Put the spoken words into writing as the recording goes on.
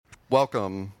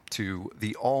Welcome to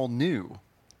the all-new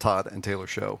Todd and Taylor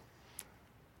Show,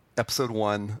 Episode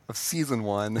 1 of Season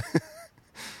 1.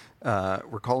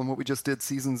 We're calling what we just did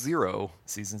Season 0.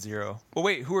 Season 0. Well,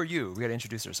 wait, who are you? We got to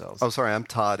introduce ourselves. Oh, sorry, I'm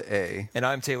Todd A. And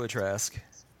I'm Taylor Trask.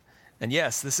 And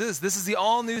yes, this is the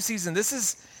all-new season. This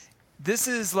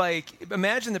is like,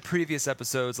 imagine the previous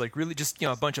episodes, like really just,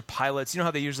 a bunch of pilots. You know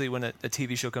how they usually, when a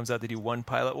TV show comes out, they do one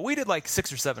pilot? Well, we did like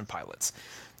 6 or 7 pilots.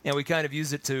 And we kind of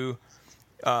used it to...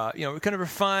 we kind of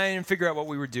refine and figure out what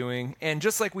we were doing. And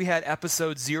just like we had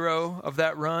episode 0 of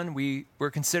that run, we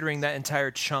were considering that entire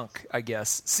chunk, I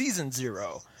guess, season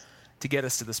 0, to get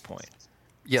us to this point.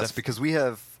 Yes, because we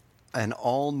have an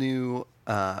all-new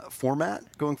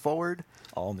format going forward.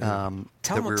 All new.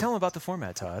 Tell them about the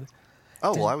format, Todd.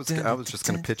 Oh, well, I was just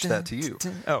going to pitch that to you.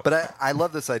 Oh. But I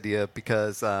love this idea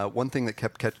because one thing that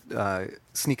kept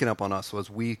sneaking up on us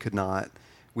was we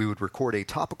would record a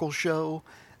topical show,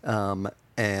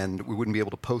 and we wouldn't be able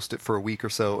to post it for a week or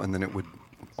so, and then it would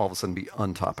all of a sudden be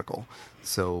untopical.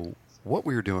 So what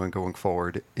we're doing going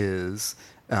forward is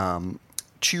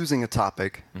choosing a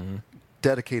topic,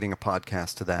 dedicating a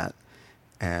podcast to that,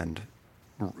 and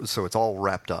so it's all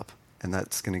wrapped up. And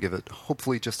that's going to give it,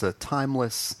 hopefully, just a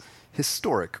timeless,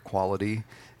 historic quality.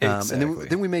 Exactly. And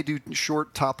then we may do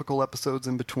short topical episodes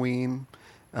in between.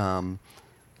 But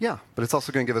it's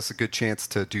also going to give us a good chance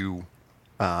to do...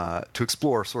 to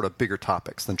explore sort of bigger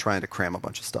topics than trying to cram a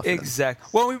bunch of stuff in. Exactly.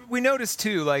 Well, we noticed,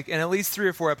 too, like, in at least 3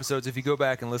 or 4 episodes, if you go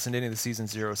back and listen to any of the Season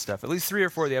 0 stuff, at least 3 or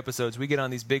 4 of the episodes, we get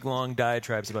on these big, long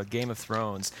diatribes about Game of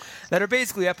Thrones that are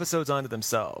basically episodes unto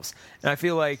themselves. And I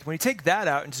feel like when you take that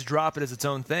out and just drop it as its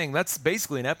own thing, that's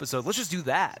basically an episode. Let's just do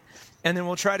that. And then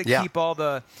we'll try to keep all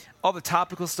the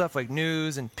topical stuff like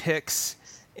news and picks,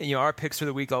 our picks for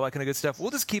the week, all that kind of good stuff. We'll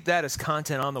just keep that as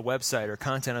content on the website or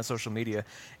content on social media.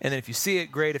 And then if you see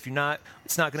it, great. If you're not,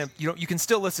 it's not going to, you can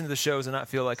still listen to the shows and not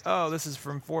feel like, oh, this is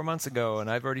from 4 months ago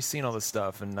and I've already seen all this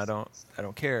stuff and I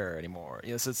don't care anymore.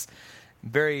 So it's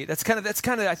that's kind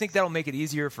of, I think that'll make it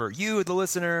easier for you, the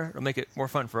listener. It'll make it more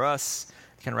fun for us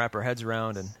to kind of wrap our heads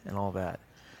around and all that.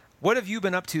 What have you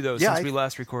been up to, though, since we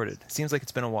last recorded? Seems like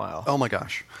it's been a while. Oh, my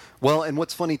gosh. Well, and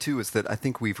what's funny, too, is that I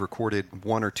think we've recorded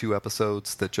 1 or 2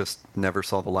 episodes that just never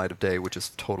saw the light of day, which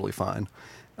is totally fine.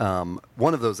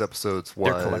 One of those episodes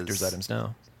was... They're collector's items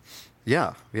now.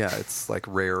 Yeah. It's like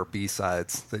rare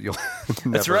B-sides that you'll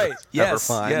That's never right. ever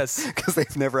find. Yes. Because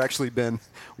they've never actually been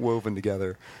woven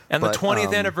together. And the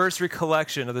 20th anniversary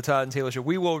collection of the Todd and Taylor Show,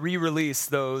 we will re-release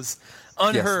those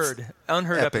unheard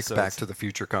epic episodes. Back to the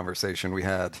Future conversation we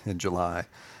had in July.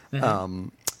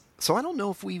 So I don't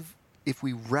know if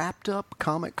we wrapped up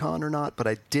Comic-Con or not, but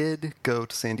I did go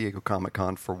to San Diego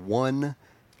Comic-Con for one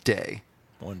day.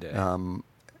 One day.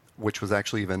 Which was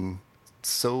actually even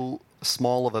so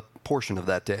small of a portion of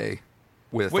that day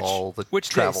with all the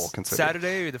travel considered.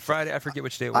 Saturday or the Friday? I forget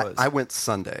which day it was. I went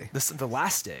Sunday. The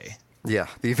last day. Yeah,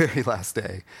 the very last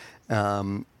day.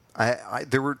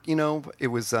 There were, it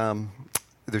was.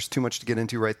 There's too much to get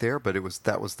into right there, but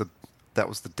that was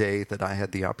the day that I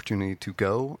had the opportunity to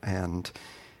go and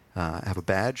have a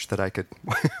badge that I could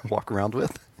walk around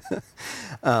with.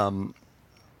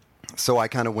 So I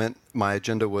kind of went. My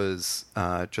agenda was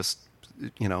just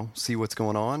see what's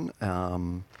going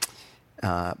on,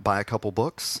 buy a couple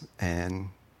books, and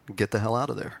get the hell out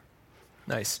of there.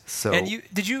 Nice. So, and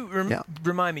did you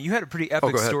remind me? You had a pretty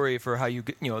epic story for how you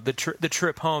the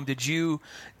trip home. Did you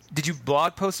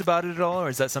blog post about it at all, or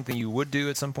is that something you would do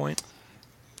at some point?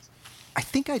 I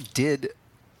think I did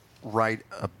write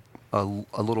a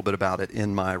little bit about it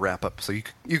in my wrap up. So you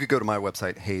could go to my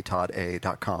website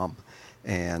heytodda.com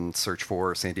and search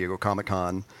for San Diego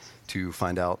Comic-Con to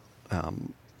find out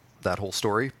that whole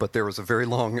story. But there was a very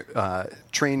long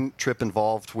train trip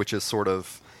involved, which is sort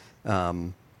of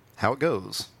how it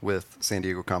goes with San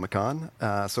Diego Comic-Con.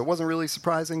 So it wasn't really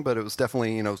surprising, but it was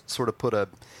definitely, sort of put a,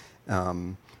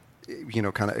 kind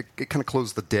of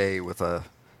closed the day with a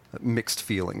mixed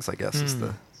feelings, I guess is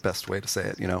the best way to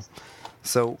say it,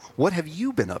 So what have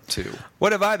you been up to?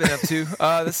 What have I been up to?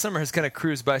 This summer has kind of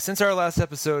cruised by. Since our last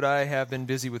episode, I have been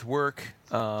busy with work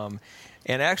and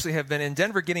actually have been in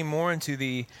Denver getting more into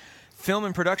the film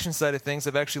and production side of things.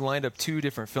 I've actually lined up 2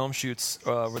 different film shoots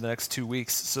over the next 2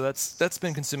 weeks, so that's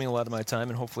been consuming a lot of my time,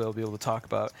 and hopefully I'll be able to talk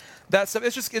about that stuff.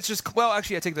 It's just well,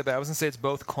 actually, I take that back. I was gonna say it's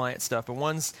both client stuff, but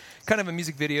one's kind of a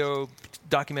music video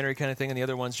documentary kind of thing, and the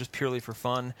other one's just purely for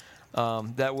fun.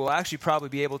 That we'll actually probably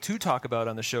be able to talk about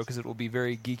on the show because it will be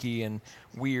very geeky and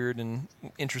weird and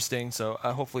interesting. So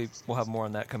hopefully we'll have more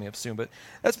on that coming up soon. But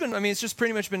that's been, it's just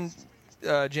pretty much been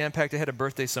jam-packed. I had a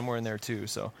birthday somewhere in there too.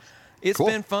 So it's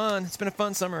been fun. It's been a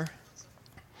fun summer.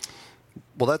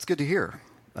 Well, that's good to hear.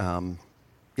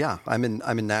 Yeah, I'm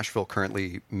in Nashville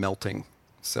currently, melting.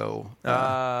 So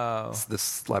it's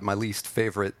this like my least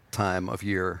favorite time of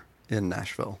year in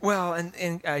Nashville. Well,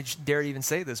 and I dare even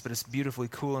say this, but it's beautifully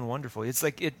cool and wonderful. It's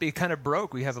like it kind of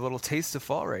broke. We have a little taste of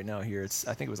fall right now here.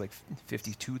 I think it was like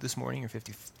 52 this morning or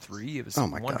 53. It was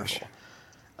wonderful. Gosh.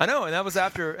 I know, and that was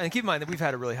after. And keep in mind that we've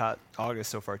had a really hot August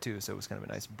so far too, so it was kind of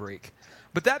a nice break.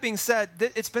 But that being said,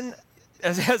 it's been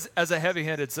as a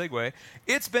heavy-handed segue.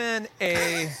 It's been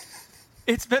a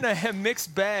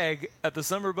mixed bag at the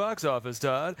summer box office,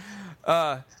 Todd.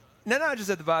 Not just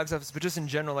at the box office, but just in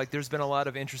general. Like, there's been a lot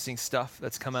of interesting stuff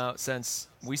that's come out since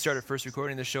we started first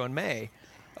recording this show in May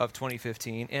of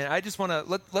 2015. And I just want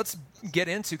to let's get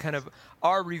into kind of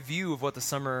our review of what the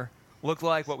summer looked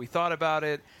like, what we thought about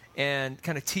it, and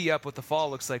kind of tee up what the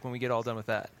fall looks like when we get all done with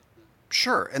that.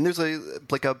 Sure. And there's a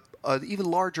even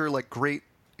larger, like, great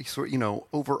sort,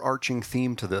 overarching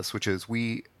theme to this, which is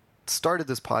we started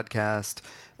this podcast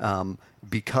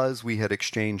because we had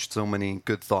exchanged so many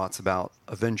good thoughts about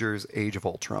Avengers: Age of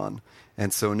Ultron.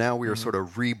 And so now we are sort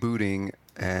of rebooting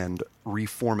and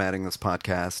reformatting this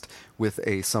podcast with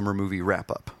a summer movie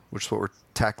wrap-up, which is what we're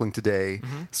tackling today.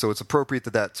 Mm-hmm. So it's appropriate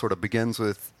that sort of begins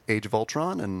with Age of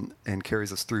Ultron and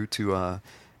carries us through to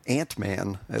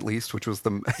Ant-Man, at least, which was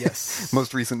the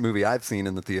most recent movie I've seen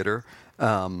in the theater.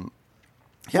 Yeah,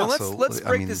 well, let's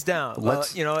break this down.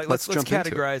 Let's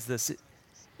categorize this.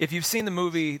 If you've seen the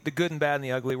movie, the good and bad and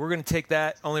the ugly, we're going to take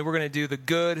that. Only we're going to do the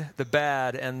good, the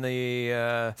bad, and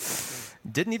the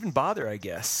didn't even bother, I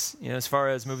guess. As far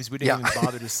as movies we didn't even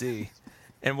bother to see.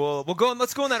 And we'll go.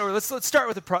 Let's go in that order. Let's start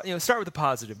with the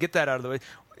positive. Get that out of the way.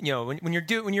 When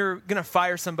you're going to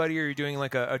fire somebody or you're doing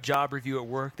like a job review at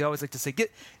work, they always like to say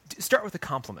start with a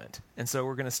compliment. And so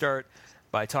we're going to start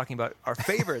by talking about our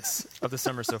favorites of the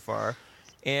summer so far.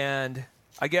 And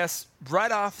I guess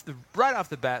right off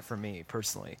the bat for me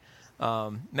personally,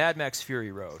 Mad Max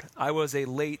Fury Road. I was a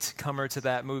late comer to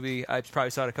that movie. I probably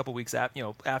saw it a couple weeks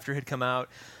after it had come out.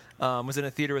 Was in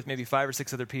a theater with maybe 5 or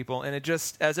 6 other people, and it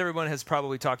just, as everyone has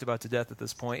probably talked about to death at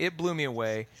this point, it blew me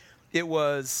away. It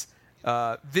was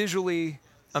visually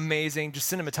amazing.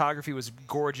 Just cinematography was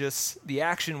gorgeous. The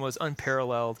action was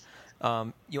unparalleled.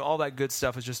 All that good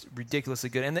stuff was just ridiculously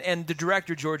good. And the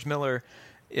director, George Miller,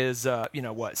 is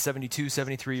 72,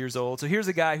 73 years old. So here's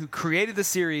a guy who created the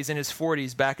series in his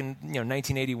 40s back in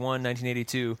 1981,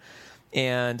 1982,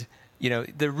 and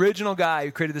the original guy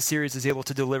who created the series is able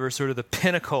to deliver sort of the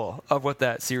pinnacle of what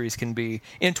that series can be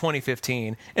in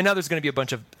 2015. And now there's going to be a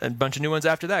bunch of new ones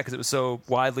after that because it was so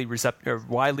widely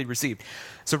received.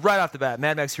 So right off the bat,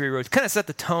 Mad Max Fury Road kind of set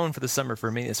the tone for the summer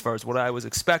for me as far as what I was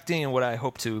expecting and what I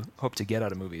hope to get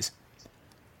out of movies.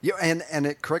 Yeah,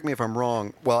 and correct me if I'm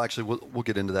wrong. Well, actually, we'll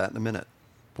get into that in a minute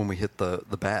when we hit the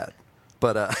bad.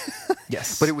 But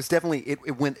yes, but it was definitely it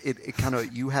kind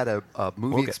of, you had a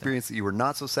movie experience that you were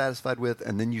not so satisfied with,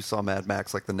 and then you saw Mad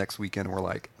Max like the next weekend and were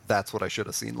like, that's what I should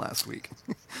have seen last week.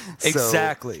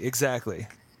 Exactly.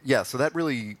 Yeah, so that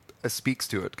really speaks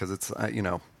to it because it's I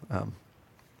don't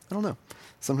know.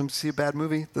 Sometimes you see a bad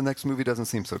movie, the next movie doesn't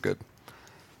seem so good.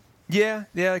 Yeah,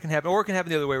 it can happen, or it can happen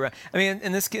the other way around. I mean,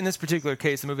 in this particular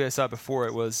case, the movie I saw before,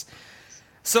 it was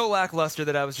so lackluster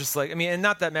that I was just like, and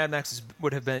not that Mad Max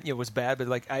would have been was bad, but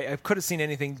like I could have seen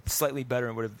anything slightly better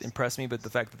and would have impressed me. But the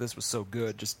fact that this was so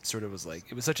good just sort of was like,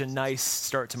 it was such a nice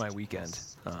start to my weekend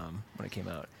when it came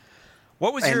out.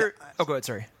 What was your? Oh, go ahead.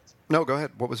 Sorry. No, go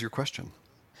ahead. What was your question?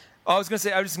 Oh, I was just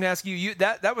going to ask you.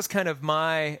 That was kind of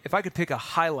my. If I could pick a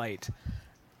highlight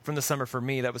from the summer for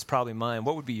me, that was probably mine.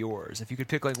 What would be yours? If you could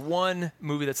pick like one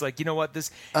movie that's like,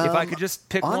 this. If I could just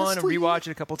pick one and rewatch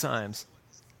it a couple times.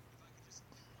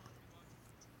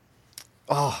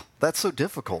 Oh, that's so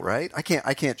difficult, right? I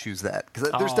can't choose that because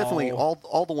there's definitely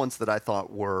all the ones that I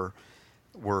thought were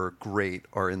great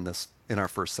are in our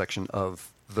first section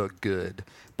of the good.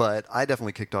 But I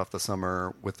definitely kicked off the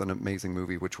summer with an amazing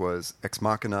movie, which was Ex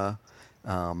Machina,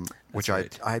 which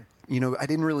right. I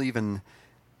didn't really even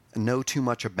know too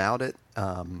much about it.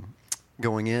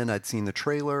 Going in, I'd seen the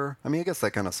trailer. I mean, I guess that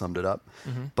kind of summed it up.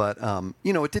 Mm-hmm. But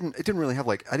it didn't really have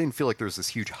I didn't feel like there was this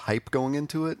huge hype going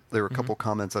into it. There were a couple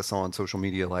comments I saw on social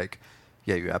media like,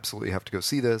 "Yeah, you absolutely have to go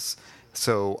see this."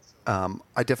 So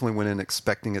I definitely went in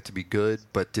expecting it to be good,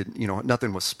 but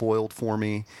nothing was spoiled for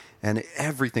me, and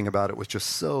everything about it was just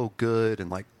so good, and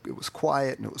like it was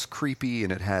quiet and it was creepy,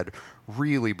 and it had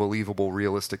really believable,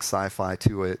 realistic sci-fi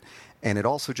to it, and it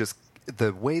also just.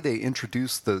 The way they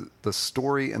introduced the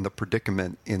story and the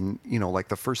predicament in like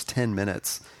the first 10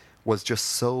 minutes was just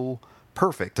so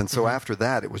perfect. And so after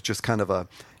that, it was just kind of a,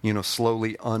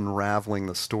 slowly unraveling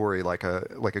the story like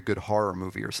a good horror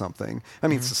movie or something. I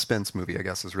mean, suspense movie, I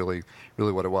guess, is really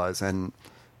what it was. And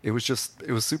it was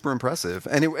super impressive.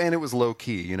 And it was low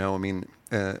key, I mean,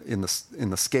 in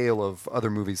the scale of other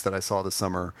movies that I saw this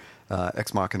summer,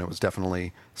 Ex Machina was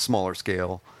definitely smaller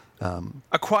scale.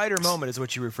 A quieter moment is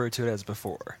what you referred to it as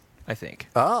before, I think.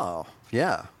 Oh,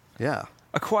 yeah.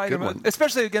 A quieter moment,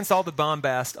 especially against all the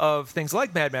bombast of things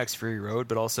like Mad Max Fury Road,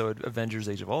 but also Avengers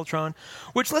Age of Ultron,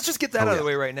 which let's just get that out of the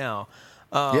way right now.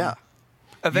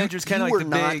 Avengers kind of like the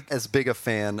big... You were not as big a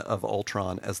fan of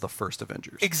Ultron as the first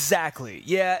Avengers. Exactly.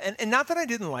 Yeah, and not that I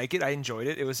didn't like it. I enjoyed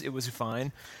it. It was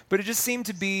fine. But it just seemed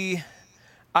to be...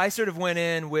 I sort of went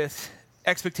in with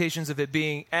expectations of it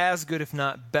being as good, if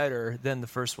not better, than the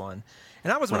first one.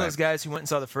 And I was one of those guys who went and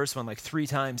saw the first one like 3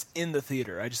 times in the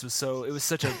theater. I just was it was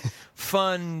such a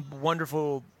fun,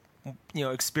 wonderful,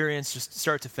 experience, just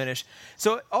start to finish.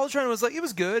 So Ultron was like, it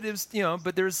was good. It was,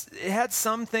 but it had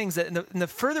some things that, and the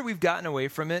further we've gotten away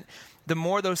from it, the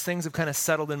more those things have kind of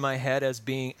settled in my head as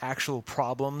being actual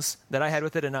problems that I had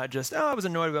with it, and not just, I was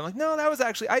annoyed with it. I'm like, no, that was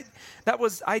actually,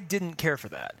 I didn't care for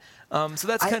that. So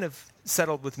that's kind of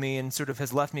settled with me and sort of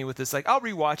has left me with this, like, I'll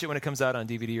rewatch it when it comes out on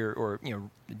DVD or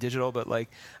digital, but like,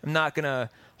 I'm not going to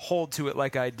hold to it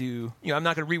like I do, I'm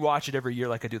not going to rewatch it every year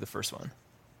like I do the first one.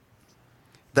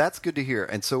 That's good to hear.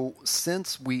 And so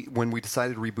when we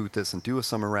decided to reboot this and do a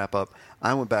summer wrap-up,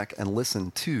 I went back and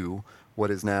listened to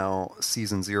what is now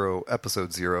Season 0,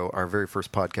 Episode 0, our very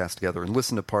first podcast together, and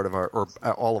listened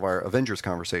to all of our Avengers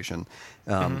conversation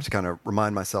to kind of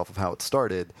remind myself of how it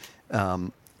started.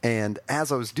 And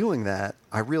as I was doing that,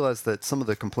 I realized that some of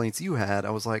the complaints you had, I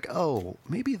was like, oh,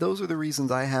 maybe those are the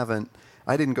reasons I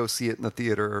didn't go see it in the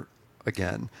theater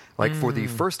again. Like for the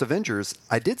first Avengers,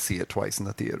 I did see it twice in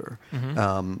the theater.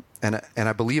 And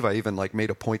I believe I even like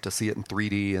made a point to see it in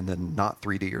 3D and then not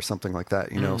 3D or something like that,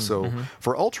 So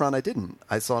for Ultron, I didn't.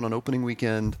 I saw it on opening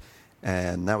weekend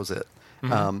and that was it.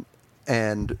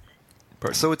 And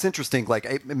so it's interesting,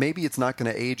 like maybe it's not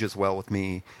going to age as well with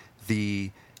me.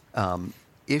 The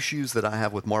issues that I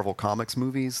have with Marvel Comics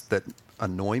movies that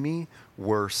annoy me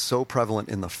were so prevalent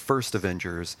in the first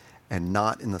Avengers and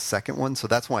not in the second one. So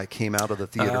that's why I came out of the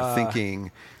theater thinking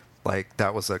like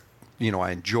that was I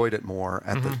enjoyed it more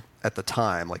at the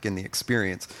time, like in the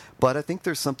experience. But I think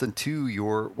there's something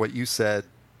to what you said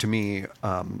to me,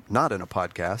 not in a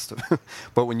podcast,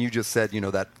 but when you just said,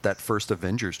 that first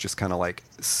Avengers just kind of like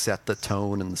set the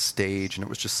tone and the stage, and it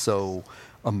was just so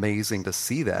amazing to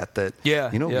see that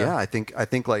I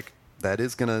think like that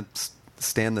is going to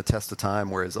stand the test of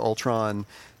time. Whereas Ultron,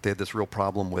 they had this real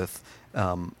problem with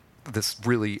this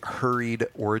really hurried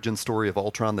origin story of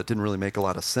Ultron that didn't really make a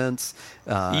lot of sense.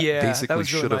 Basically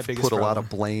should have put a lot of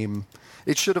blame.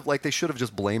 They should have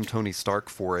just blamed Tony Stark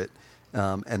for it.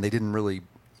 And they didn't really,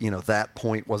 that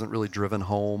point wasn't really driven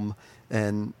home.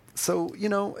 And so,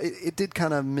 it did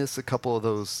kind of miss a couple of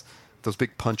those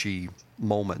big punchy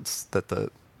moments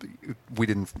that we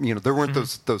didn't, there weren't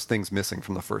those things missing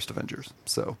from the first Avengers.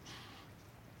 So.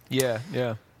 Yeah.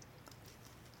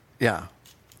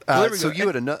 Well, so you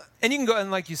had another, and you can go,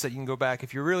 and like you said, you can go back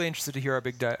if you're really interested to hear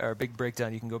our big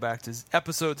breakdown. You can go back to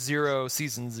Episode 0,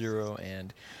 Season 0,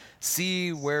 and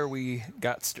see where we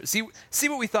got see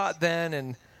what we thought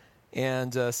then,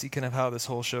 and see kind of how this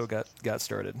whole show got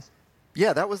started.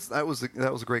 Yeah, that was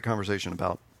a great conversation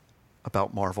about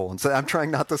Marvel, and so I'm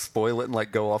trying not to spoil it and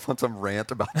like go off on some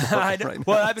rant about Marvel right now.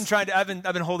 Well, I've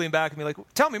been holding back and be like,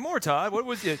 tell me more, Todd. What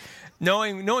was it?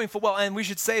 Knowing full well, and we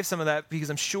should save some of that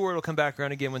because I'm sure it'll come back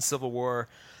around again when Civil War,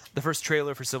 the first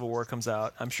trailer for Civil War comes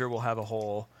out. I'm sure we'll have a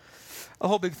whole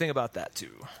big thing about that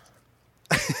too.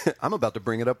 I'm about to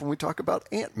bring it up when we talk about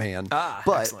Ant-Man. But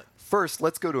excellent. First,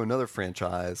 let's go to another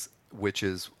franchise, which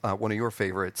is one of your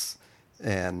favorites.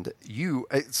 And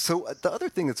so the other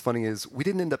thing that's funny is we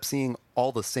didn't end up seeing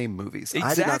all the same movies.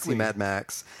 Exactly. I did not see Mad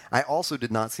Max. I also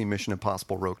did not see Mission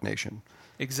Impossible Rogue Nation.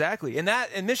 Exactly. And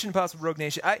Mission Impossible Rogue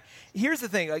Nation, here's the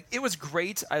thing, like it was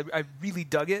great. I really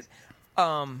dug it.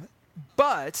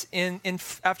 But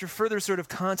after further sort of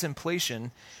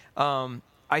contemplation,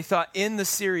 I thought in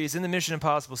the Mission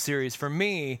Impossible series, for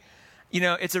me,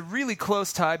 it's a really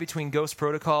close tie between Ghost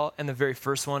Protocol and the very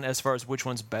first one as far as which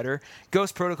one's better.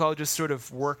 Ghost Protocol just sort of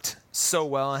worked so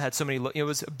well and had so many. It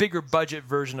was a bigger budget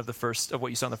version of what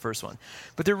you saw in the first one.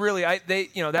 But they're really,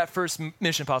 that first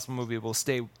Mission Impossible movie will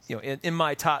stay, in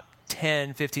my top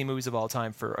 10, 15 movies of all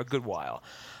time for a good while.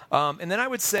 And then I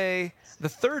would say the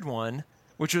third one,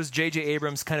 which was J.J.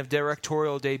 Abrams' kind of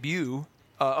directorial debut,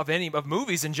 of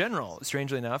movies in general,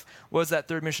 strangely enough, was that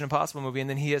third Mission Impossible movie, and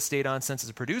then he has stayed on since as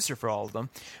a producer for all of them.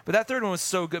 But that third one was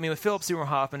so good. I mean, with Philip Seymour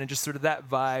Hoffman and just sort of that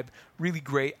vibe, really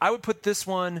great. I would put this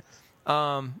one,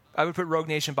 I would put Rogue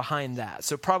Nation behind that,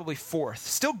 so probably fourth.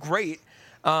 Still great,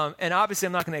 and obviously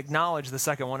I'm not going to acknowledge the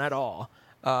second one at all.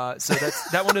 So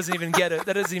that one doesn't even get it.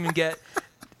 That doesn't even get.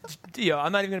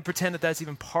 I'm not even going to pretend that that's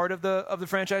even part of the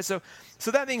franchise. So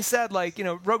that being said, like,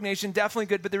 Rogue Nation, definitely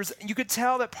good, but you could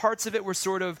tell that parts of it were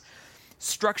sort of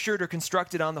structured or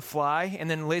constructed on the fly. And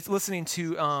then listening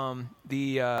to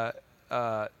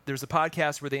there's a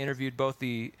podcast where they interviewed both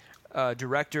the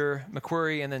director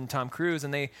McQuarrie and then Tom Cruise,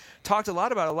 and they talked a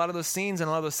lot about a lot of those scenes, and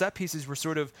a lot of those set pieces were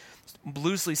sort of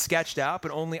loosely sketched out, but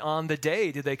only on the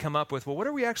day did they come up with, well, what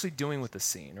are we actually doing with this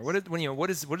scene, or what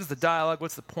is the dialogue,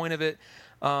 what's the point of it,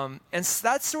 and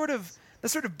that sort of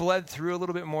bled through a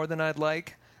little bit more than I'd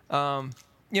like. But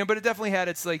it definitely had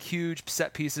its like huge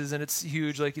set pieces and its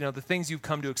huge the things you've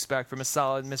come to expect from a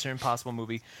solid Mission Impossible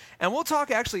movie. And we'll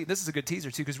talk, actually, this is a good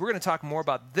teaser too, because we're going to talk more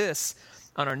about this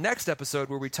on our next episode,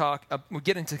 where we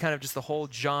get into kind of just the whole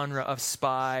genre of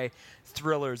spy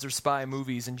thrillers or spy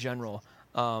movies in general.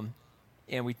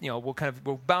 And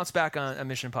we'll bounce back on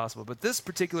Mission Impossible. But this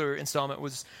particular installment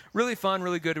was really fun,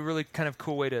 really good, a really kind of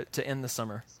cool way to end the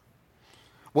summer.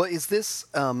 Well, is this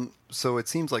so it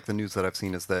seems like the news that I've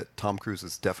seen is that Tom Cruise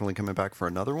is definitely coming back for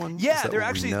another one? Yeah, they're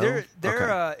actually they're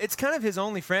okay. It's kind of his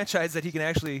only franchise that he can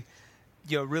actually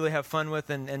really have fun with,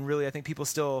 and really I think people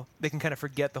they can kind of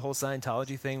forget the whole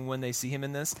Scientology thing when they see him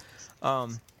in this.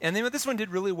 And then this one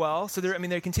did really well, so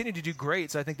they continue to do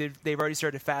great. So I think they've already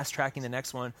started fast tracking the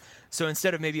next one. So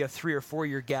instead of maybe a 3 or 4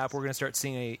 year gap, we're going to start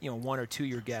seeing a 1 or 2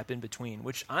 year gap in between,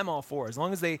 which I'm all for, as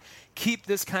long as they keep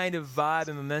this kind of vibe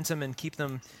and momentum and keep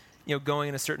them going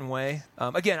in a certain way.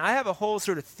 Again, I have a whole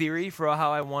sort of theory for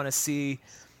how I want to see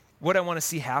what I want to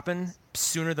see happen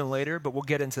sooner than later, but we'll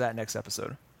get into that next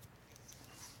episode.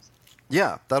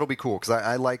 Yeah, that'll be cool, because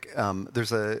I like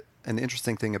there's an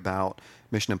interesting thing about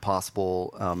Mission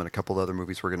Impossible and a couple of other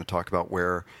movies we're going to talk about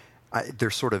where they're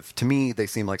sort of, to me, they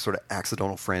seem like sort of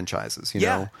accidental franchises, you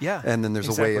know? Yeah, and then there's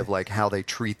exactly. a way of like how they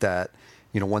treat that.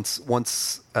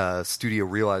 Once a studio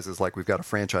realizes like we've got a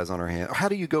franchise on our hand, how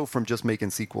do you go from just making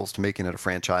sequels to making it a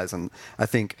franchise? And I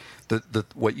think the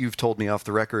what you've told me off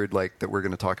the record, like that we're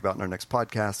going to talk about in our next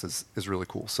podcast, is really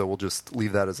cool. So we'll just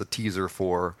leave that as a teaser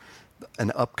for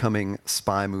an upcoming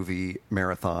spy movie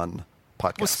marathon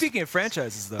podcast. Well, speaking of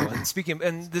franchises, though,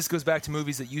 and this goes back to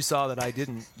movies that you saw that I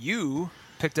didn't, you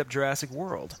picked up Jurassic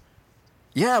World.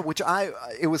 Yeah,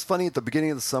 it was funny at the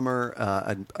beginning of the summer.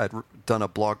 I'd done a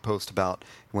blog post about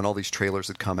when all these trailers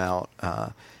had come out.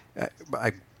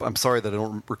 I'm sorry that I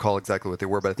don't recall exactly what they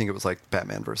were, but I think it was like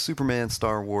Batman vs. Superman,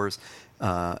 Star Wars,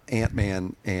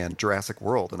 Ant-Man, and Jurassic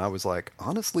World. And I was like,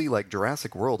 honestly, like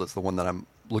Jurassic World is the one that I'm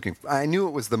looking for. I knew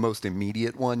it was the most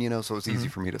immediate one, so it was easy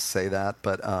for me to say that.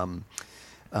 But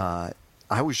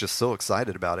I was just so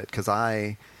excited about it because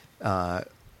I,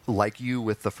 like you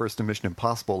with the first Mission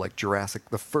Impossible, like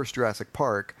the first Jurassic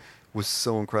Park was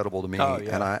so incredible to me. Oh,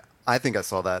 yeah. And I think I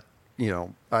saw that,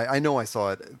 I know I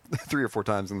saw it 3 or 4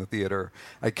 times in the theater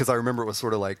because I remember it was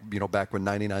sort of like, back when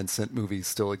 99-cent movies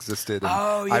still existed. And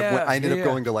I ended up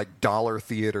going to like dollar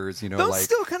theaters, Those like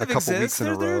still kind a of couple exist. weeks in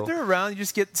a row. They're around. You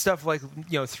just get stuff like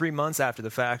 3 months after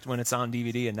the fact when it's on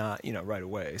DVD and not right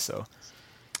away. So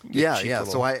yeah. little.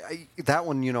 So I that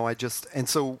one, and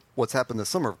so what's happened this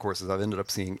summer, of course, is I've ended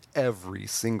up seeing every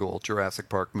single Jurassic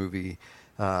Park movie,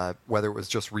 whether it was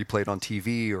just replayed on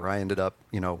TV or I ended up,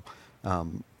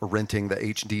 renting the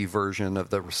HD version of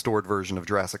the restored version of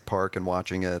Jurassic Park and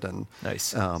watching it. And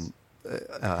nice.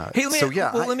 Hey,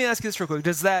 let me ask you this real quick.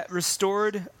 Does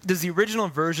the original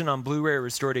version on Blu-ray or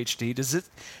restored HD, does the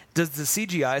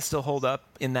CGI still hold up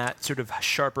in that sort of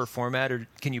sharper format, or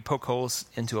can you poke holes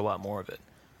into a lot more of it?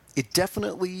 It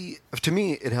definitely, to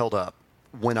me, it held up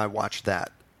when I watched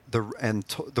that. The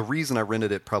reason I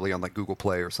rented it probably on like Google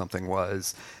Play or something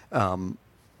was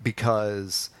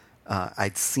because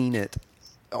I'd seen it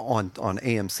on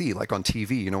AMC, like on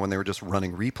TV, when they were just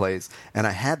running replays, and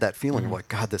I had that feeling of like,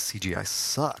 God, the CGI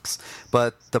sucks.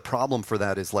 But the problem for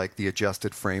that is like the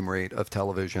adjusted frame rate of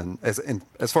television,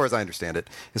 as far as I understand it,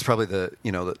 is probably the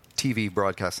TV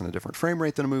broadcasts in a different frame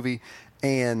rate than a movie,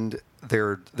 and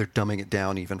they're dumbing it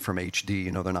down even from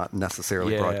HD. They're not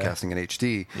necessarily broadcasting in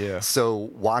HD. Yeah. So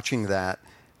watching that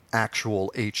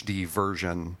actual HD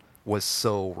version was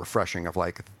so refreshing of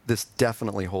like, this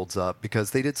definitely holds up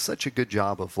because they did such a good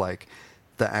job of like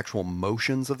the actual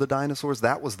motions of the dinosaurs.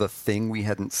 That was the thing we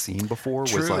hadn't seen before.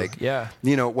 True. Was like, Yeah.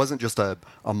 you know, it wasn't just a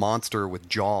monster with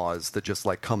jaws that just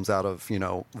like comes out of, you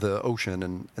know, the ocean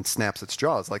and snaps its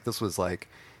jaws. Like this was like,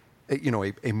 you know,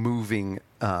 a moving,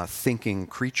 thinking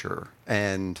creature.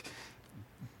 And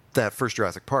that first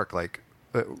Jurassic Park, like,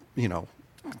 you know,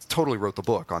 totally wrote the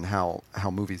book on how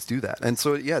movies do that. And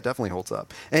so, yeah, it definitely holds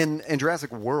up. And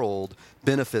Jurassic World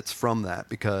benefits from that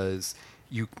because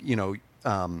you know,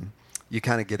 you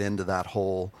kind of get into that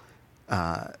whole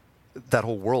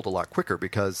world a lot quicker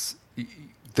because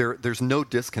there's no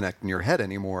disconnect in your head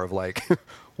anymore of like,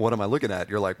 what am I looking at?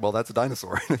 You're like, well, that's a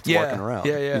dinosaur and it's walking around.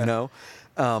 Yeah. You know?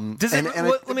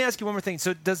 Let me ask you one more thing.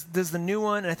 So does the new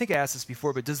one, and I think I asked this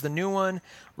before, but does the new one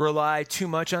rely too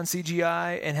much on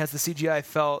CGI? And has the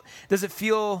CGI does it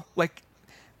feel like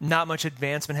not much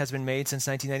advancement has been made since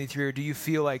 1993? Or do you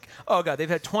feel like, oh God, they've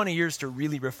had 20 years to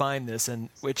really refine this and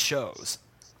it shows?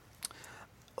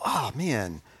 Oh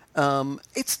man.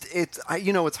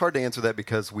 It's hard to answer that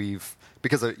because you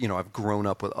know, I've grown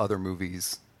up with other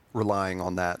movies relying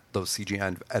on those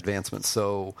CGI advancements.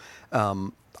 So,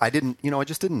 I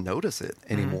just didn't notice it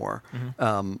anymore,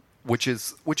 which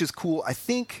is cool. I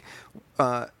think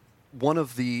one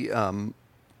of the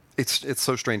it's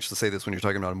so strange to say this when you're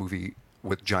talking about a movie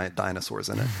with giant dinosaurs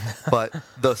in it, but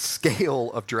the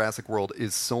scale of Jurassic World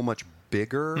is so much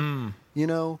bigger, you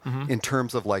know, in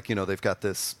terms of like, you know, they've got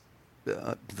this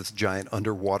giant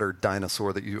underwater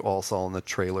dinosaur that you all saw in the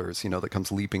trailers, you know, that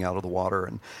comes leaping out of the water,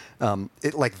 and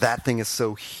it like that thing is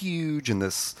so huge, and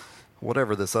this.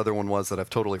 Whatever this other one was that I've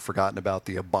totally forgotten about,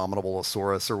 the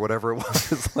Abominableosaurus or whatever it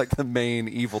was, is like the main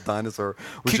evil dinosaur,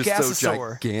 was just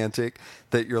so gigantic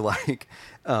that you're like,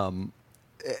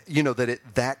 you know,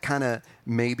 that kind of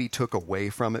maybe took away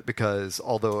from it because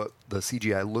although the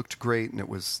CGI looked great and it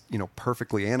was, you know,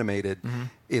 perfectly animated,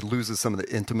 it loses some of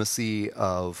the intimacy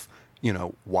of, you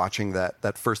know, watching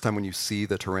that first time when you see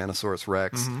the Tyrannosaurus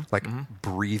Rex,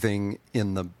 breathing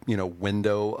in the, you know,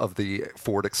 window of the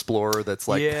Ford Explorer that's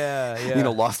like, you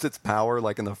know, lost its power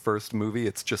like in the first movie.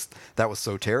 It's just, that was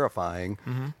so terrifying.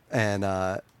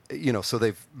 And, you know,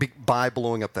 so by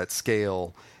blowing up that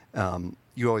scale,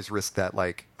 you always risk that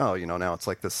like, oh, you know, now it's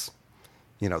like this,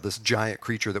 you know, this giant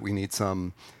creature that we need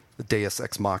some Deus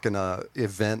Ex Machina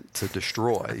event to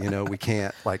destroy. You know, we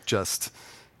can't like just...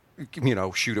 you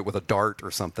know, shoot it with a dart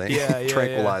or something,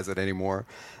 tranquilize it anymore.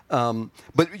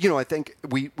 But, you know, I think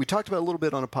we talked about it a little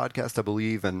bit on a podcast, I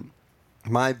believe, and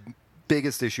my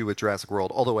biggest issue with Jurassic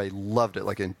World, although I loved it,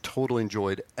 like, and totally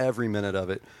enjoyed every minute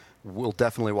of it, will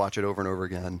definitely watch it over and over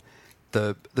again.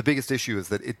 The biggest issue is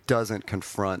that it doesn't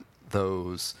confront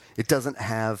those, it doesn't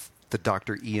have the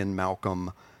Dr. Ian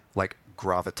Malcolm, like,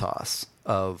 gravitas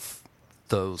of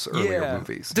those earlier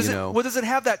movies. Does it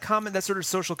have that sort of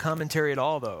social commentary at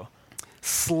all, though?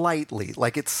 Slightly.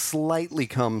 Like, it slightly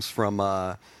comes from,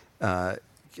 oh my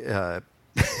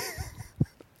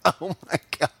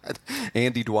God,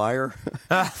 Andy Dwyer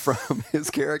from his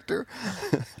character.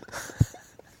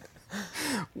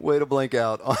 Way to blank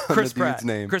out on the dude's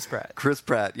name. Chris Pratt. Chris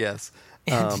Pratt, yes.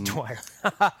 Andy Dwyer.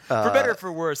 For better or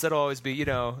for worse, that'll always be, you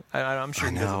know, I'm sure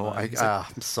he doesn't mind.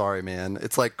 I'm sorry, man.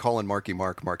 It's like calling Marky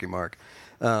Mark.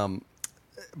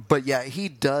 But yeah, he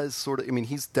does sort of, I mean,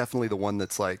 he's definitely the one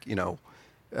that's like, you know,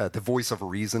 the voice of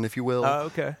reason, if you will. Oh,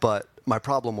 okay. But my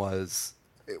problem was,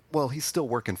 well, he's still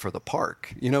working for the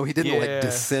park. You know, he didn't like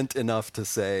dissent enough to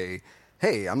say,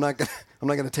 hey, I'm not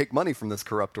gonna take money from this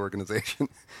corrupt organization.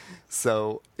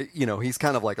 So, you know, he's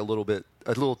kind of like a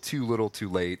little too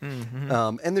late.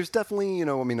 And there's definitely, you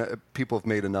know, I mean, people have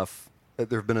made enough.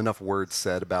 There have been enough words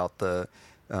said about the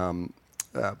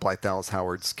Blythe Dallas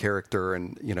Howard's character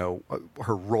and, you know,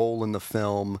 her role in the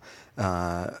film.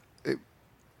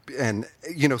 And,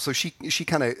 you know, so she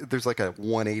kind of, there's like a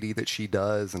 180 that she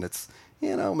does, and it's,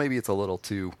 you know, maybe it's a little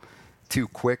too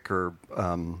quick, or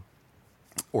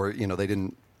you know, they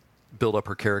didn't build up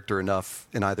her character enough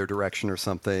in either direction or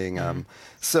something.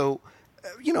 So,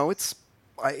 you know, it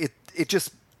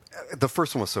just, the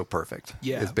first one was so perfect.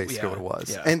 Is basically what it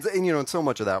was. And you know, and so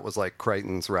much of that was like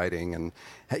Crichton's writing, and,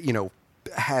 you know,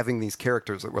 having these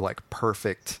characters that were like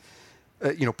perfect.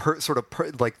 You know,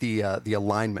 like the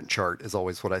alignment chart is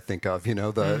always what I think of. You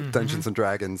know, the Dungeons and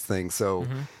Dragons thing. So,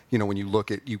 you know, when you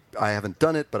look at I haven't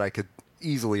done it, but I could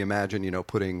easily imagine, you know,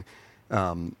 putting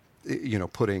those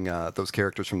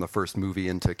characters from the first movie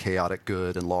into chaotic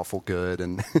good and lawful good,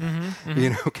 and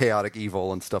you know, chaotic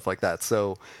evil and stuff like that.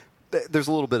 So there's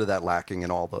a little bit of that lacking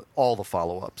in all the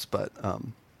follow-ups, but.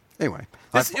 Anyway,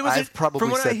 I've probably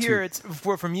from what said I hear, it's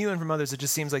from you and from others. It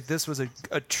just seems like this was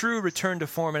a true return to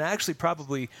form, and actually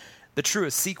probably the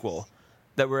truest sequel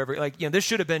that were ever like, this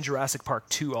should have been Jurassic Park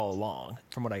 2 all along,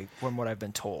 from what I've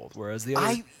been told. Whereas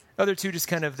the other two just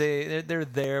kind of they're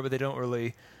there, but they don't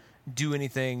really do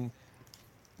anything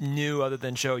new other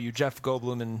than show you Jeff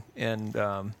Goldblum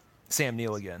and Sam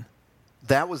Neill again.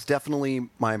 That was definitely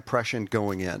my impression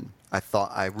going in.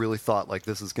 I really thought like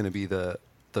this is going to be the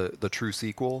true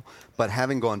sequel. But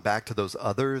having gone back to those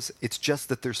others, it's just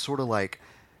that there's sort of like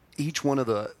each one of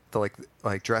the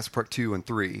like Jurassic Park 2 and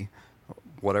 3,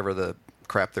 whatever the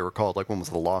crap they were called. Like one was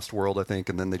The Lost World, I think,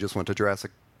 and then they just went to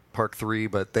Jurassic Park 3.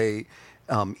 But they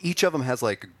each of them has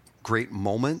like great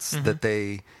moments that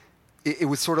it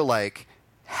was sort of like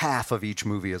half of each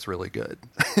movie is really good.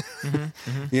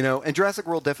 And Jurassic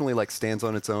World definitely like stands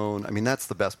on its own. I mean, that's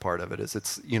the best part of it is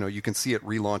it's, you can see it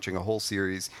relaunching a whole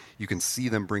series. You can see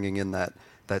them bringing in that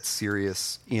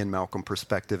serious Ian Malcolm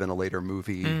perspective in a later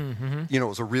movie. It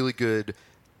was a really good,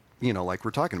 like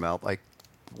we're talking about, like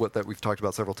what that we've talked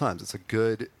about several times. It's a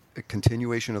good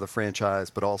continuation of the franchise,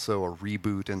 but also a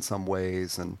reboot in some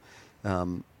ways. And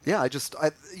it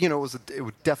was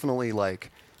definitely like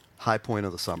high point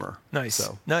of the summer. Nice.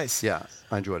 So, nice. Yeah,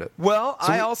 I enjoyed it. Well,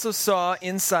 I also saw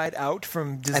Inside Out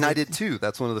from Disney. And I did too.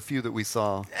 That's one of the few that we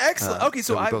saw. Excellent. Okay,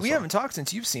 so we haven't talked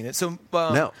since you've seen it. So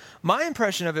no. My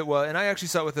impression of it was, and I actually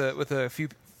saw it with a few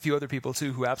other people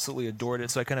too who absolutely adored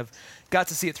it. So I kind of got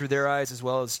to see it through their eyes as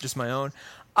well as just my own.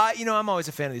 I'm always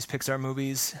a fan of these Pixar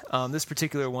movies. This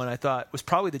particular one I thought was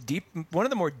probably the deeper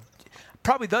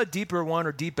one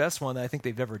or deepest one that I think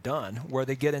they've ever done, where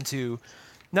they get into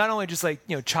not only just like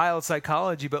child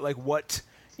psychology, but like what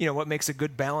makes a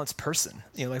good balanced person.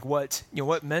 Like what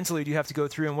mentally do you have to go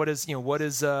through, and what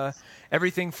is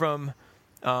everything from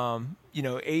ADD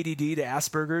to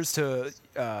Asperger's to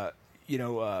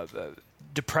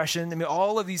depression. I mean,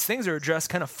 all of these things are addressed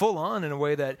kind of full on in a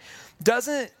way that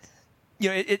doesn't.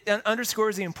 It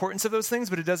underscores the importance of those things,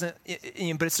 but it doesn't.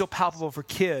 But it's still palpable for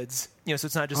kids. So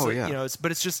it's not just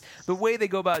but it's just the way they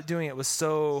go about doing it was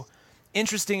so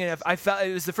interesting. And I felt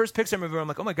it was the first Pixar movie where I'm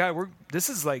like, oh my god, this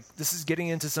is getting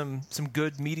into some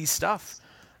good meaty stuff.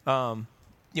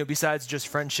 Besides just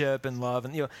friendship and love,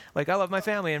 and like I love my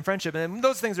family and friendship, and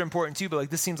those things are important too. But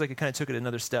like this seems like it kind of took it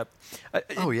another step.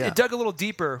 It dug a little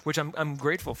deeper, which I'm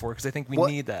grateful for because I think we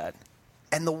need that.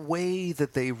 And the way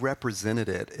that they represented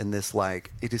it in this,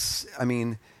 like, it is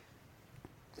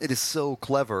so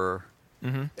clever.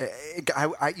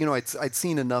 I'd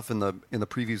seen enough in the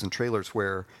previews and trailers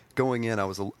where going in,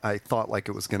 I thought like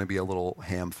it was going to be a little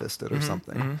ham-fisted or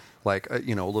something, like a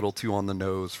little too on the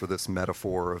nose for this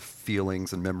metaphor of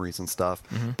feelings and memories and stuff.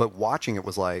 But watching it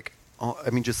was like,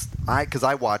 because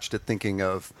I watched it thinking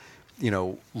of,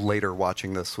 later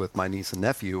watching this with my niece and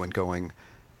nephew and going,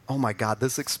 oh my God,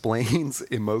 this explains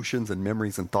emotions and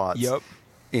memories and thoughts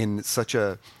in such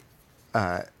a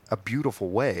beautiful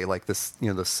way. Like this,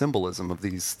 the symbolism of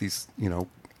these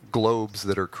globes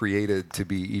that are created to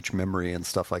be each memory and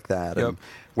stuff like that. And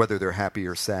whether they're happy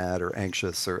or sad or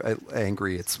anxious or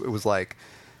angry, it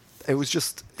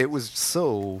was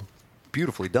so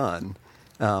beautifully done.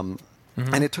 And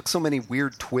it took so many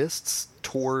weird twists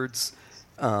towards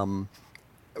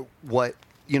what,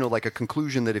 like a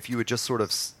conclusion that if you had just sort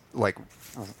of like,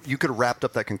 you could have wrapped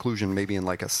up that conclusion maybe in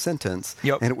like a sentence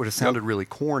and it would have sounded really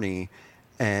corny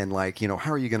and like,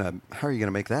 how are you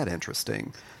gonna make that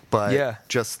interesting? But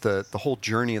just the whole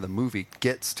journey of the movie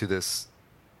gets to this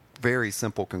very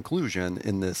simple conclusion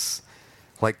in this,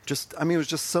 like, it was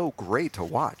just so great to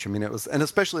watch. I mean, it was, and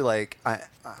especially like,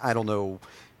 I don't know,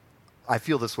 I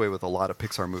feel this way with a lot of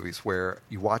Pixar movies where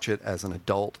you watch it as an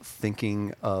adult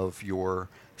thinking of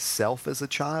yourself as a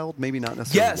child, maybe not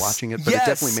necessarily watching it, but it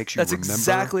definitely makes you remember. That's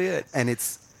exactly it. And it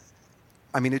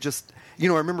just, I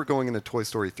remember going into Toy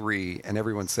Story 3 and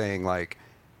everyone saying like,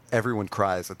 everyone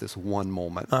cries at this one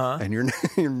moment, and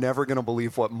you're never going to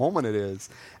believe what moment it is.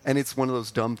 And it's one of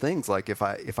those dumb things. Like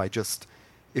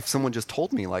if someone just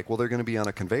told me like, well, they're going to be on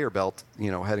a conveyor belt,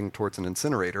 heading towards an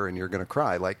incinerator, and you're going to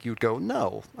cry, like you'd go,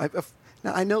 no,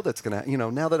 I know that's going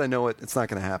to, now that I know it, it's not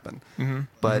going to happen.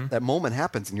 But that moment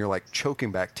happens, and you're like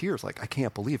choking back tears, like I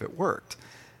can't believe it worked.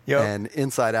 And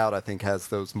Inside Out, I think, has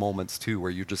those moments too,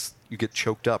 where you get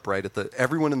choked up right at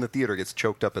everyone in the theater gets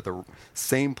choked up at the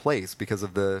same place because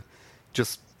of the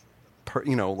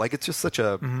like it's just such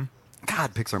a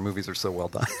God. Pixar movies are so well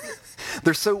done.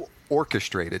 They're so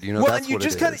orchestrated. Well, that's what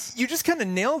it is. You just kind of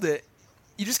nailed it.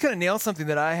 You just kind of nailed something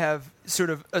that I have sort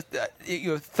of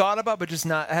thought about, but just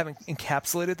I haven't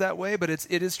encapsulated that way. But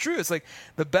it is true. It's like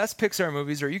the best Pixar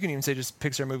movies, or you can even say just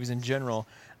Pixar movies in general,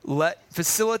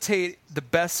 facilitate the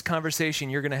best conversation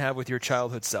you're going to have with your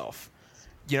childhood self.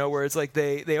 where it's like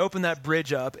they open that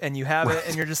bridge up and you have it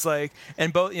and you're just like,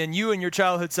 and you and your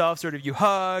childhood self sort of, you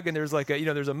hug and there's like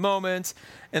there's a moment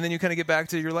and then you kind of get back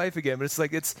to your life again. But it's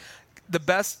like, it's the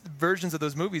best versions of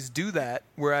those movies do that,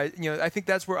 where I think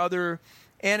that's where other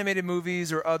animated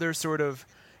movies or other sort of,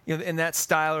 in that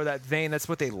style or that vein, that's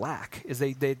what they lack, is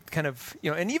they kind of,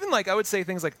 and even like I would say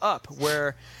things like Up,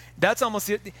 where that's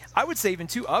almost, I would say even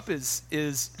too, Up is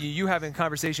you having a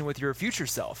conversation with your future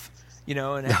self,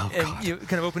 and you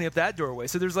kind of opening up that doorway.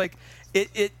 So there's like,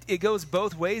 it goes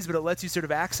both ways, but it lets you sort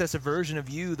of access a version of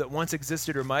you that once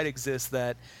existed or might exist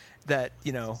that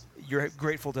you're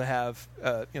grateful to have,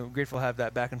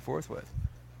 that back and forth with.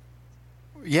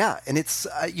 Yeah, and it's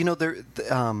the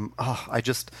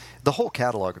whole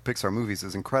catalog of Pixar movies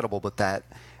is incredible, but that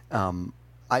I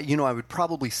would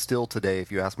probably still today,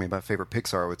 if you asked me about favorite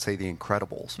Pixar, I would say The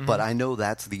Incredibles. Mm-hmm. But I know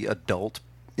that's the adult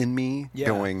in me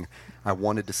going, I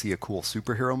wanted to see a cool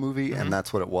superhero movie, mm-hmm. and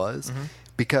that's what it was. Mm-hmm.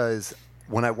 Because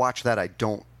when I watch that, I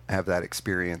don't have that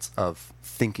experience of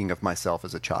thinking of myself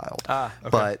as a child. Okay.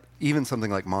 But even something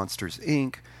like Monsters,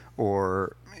 Inc.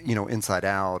 or Inside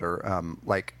Out or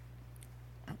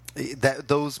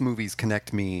those movies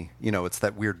connect me, it's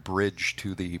that weird bridge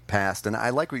to the past. And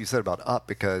I like what you said about Up,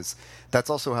 because that's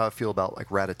also how I feel about like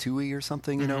Ratatouille or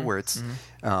something, mm-hmm. Where it's,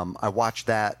 mm-hmm. I watch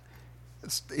that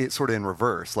it's sort of in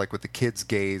reverse, like with the kid's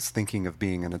gaze thinking of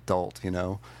being an adult,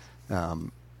 man,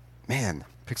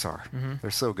 Pixar, mm-hmm.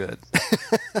 they're so good.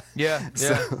 Yeah.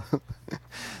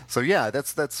 So yeah,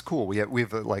 that's cool. We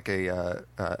have like a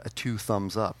 2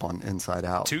 thumbs up on Inside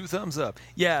Out. 2 thumbs up.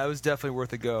 Yeah, it was definitely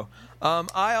worth a go.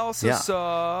 I also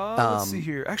saw. Let's see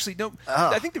here. Actually, no.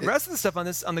 I think the rest of the stuff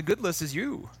on the good list is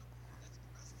you.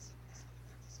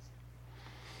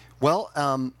 Well,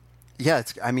 yeah.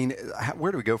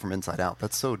 Where do we go from Inside Out?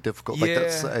 That's so difficult.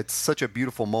 Yeah. It's such a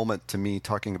beautiful moment to me,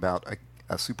 talking about a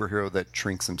superhero that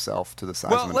shrinks himself to the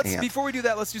size of an ant. Before we do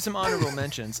that, let's do some honorable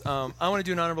mentions. I want to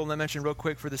do an honorable mention real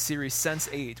quick for the series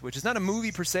Sense8, which is not a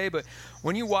movie per se, but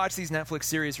when you watch these Netflix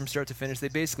series from start to finish, they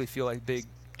basically feel like big,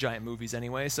 giant movies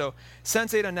anyway. So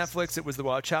Sense8 on Netflix, it was the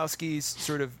Wachowskis'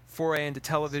 sort of foray into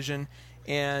television.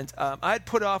 And I'd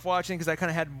put off watching because I kind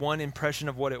of had one impression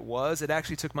of what it was. It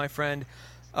actually took my friend,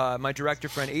 my director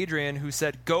friend Adrian, who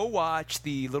said, go watch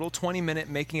the little 20-minute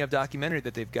making of documentary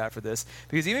that they've got for this,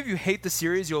 because even if you hate the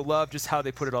series, you'll love just how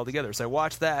they put it all together. So I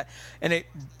watched that, and it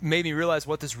made me realize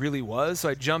what this really was. So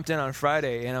I jumped in on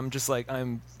Friday, and I'm just like,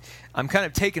 I'm kind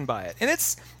of taken by it. And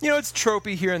it's, it's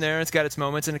tropey here and there, and it's got its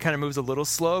moments, and it kind of moves a little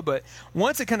slow, but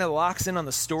once it kind of locks in on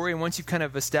the story, and once you've kind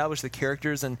of established the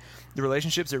characters and the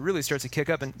relationships, it really starts to kick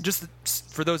up. And just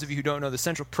for those of you who don't know, the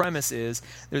central premise is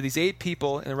there are these 8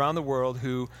 people around the world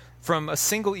who, from a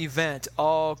single event,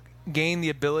 all gain the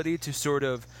ability to sort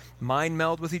of mind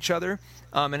meld with each other.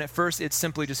 And at first, it's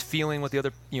simply just feeling what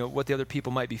the other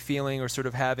people might be feeling, or sort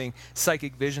of having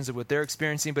psychic visions of what they're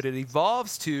experiencing. But it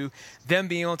evolves to them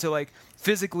being able to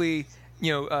physically,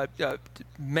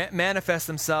 manifest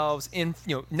themselves in,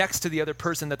 next to the other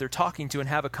person that they're talking to, and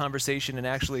have a conversation, and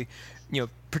actually,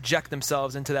 project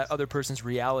themselves into that other person's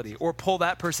reality, or pull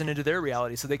that person into their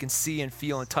reality so they can see and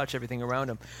feel and touch everything around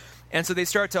them. And so they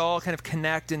start to all kind of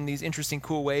connect in these interesting,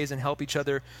 cool ways and help each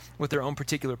other with their own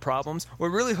particular problems. What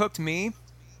really hooked me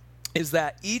is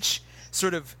that each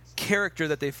sort of character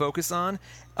that they focus on,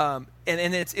 and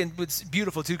it's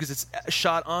beautiful too, because it's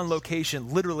shot on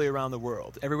location literally around the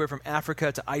world, everywhere from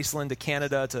Africa to Iceland to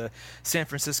Canada to San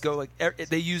Francisco.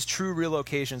 They use true real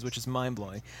locations, which is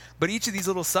mind-blowing. But each of these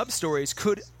little sub-stories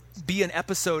could be an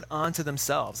episode onto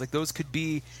themselves. Those could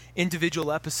be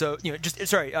individual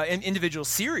individual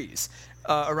series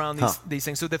around these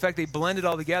things. So the fact they blend it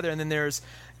all together, and then there's,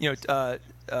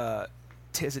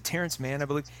 is it Terrence Mann, I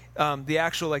believe, the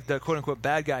actual, the quote-unquote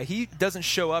bad guy. He doesn't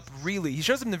show up really. He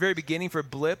shows up in the very beginning for a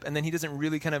blip, and then he doesn't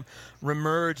really kind of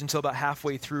remerge until about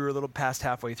halfway through, or a little past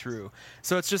halfway through.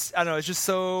 So it's just, I don't know, it's just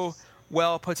so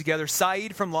well put together.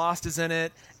 Saeed from Lost is in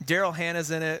it. Daryl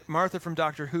Hannah's in it. Martha from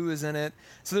Doctor Who is in it.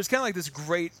 So there's kind of this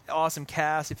great, awesome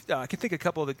cast. I can think of a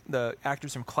couple of the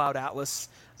actors from Cloud Atlas,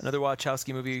 another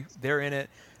Wachowski movie. They're in it.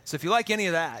 So if you like any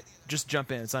of that, just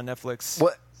jump in. It's on Netflix.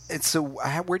 What? So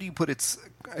where do you put its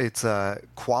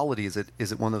quality? Is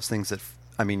it one of those things that,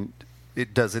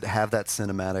 does it have that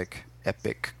cinematic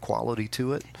epic quality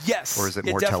to it? Yes. Or is it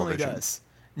more television? It definitely does.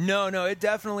 No, it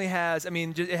definitely has.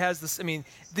 It has this.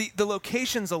 The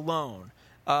locations alone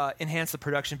enhance the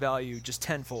production value just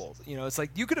tenfold. It's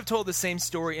like you could have told the same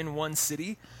story in one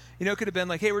city. It could have been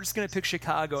like, hey, we're just going to pick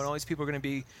Chicago, and all these people are going to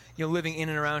be, living in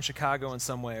and around Chicago in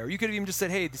some way. Or you could have even just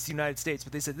said, hey, this is the United States.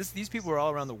 But they said these people are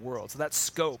all around the world. So that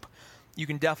scope, you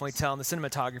can definitely tell. And the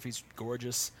cinematography is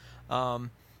gorgeous.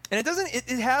 And it doesn't.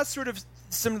 It has sort of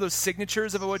some of those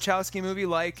signatures of a Wachowski movie,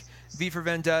 like V for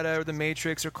Vendetta or The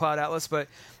Matrix or Cloud Atlas, but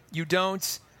you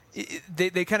don't.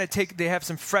 They kind of they have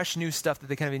some fresh new stuff that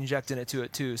they kind of inject into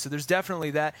it too. So there's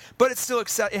definitely that, but it's still it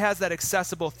has that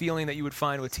accessible feeling that you would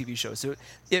find with TV shows. So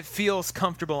it feels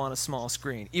comfortable on a small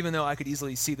screen, even though I could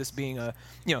easily see this being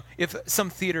if some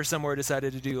theater somewhere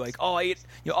decided to do like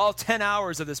all 10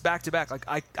 hours of this back to back, like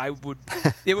I would,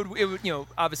 it would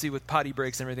obviously with potty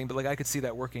breaks and everything, but like I could see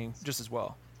that working just as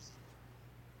well.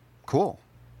 Cool.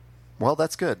 Well,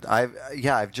 that's good.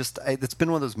 It's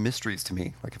been one of those mysteries to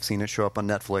me. Like I've seen it show up on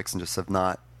Netflix and just have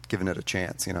not given it a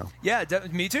chance, Yeah,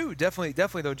 me too.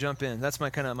 Definitely they'll jump in. That's my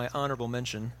honorable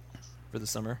mention for the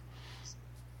summer.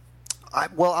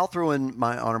 I'll throw in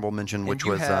my honorable mention, which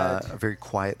was a very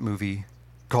quiet movie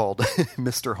called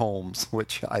Mr. Holmes,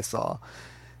 which I saw,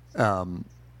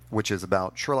 which is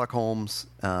about Sherlock Holmes,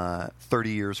 30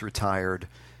 years retired,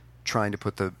 trying to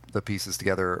put the pieces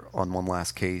together on one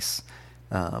last case.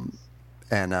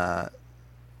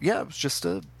 It was just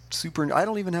a super. I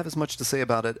don't even have as much to say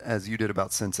about it as you did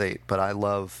about Sense8, but I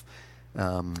love.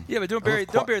 But don't bury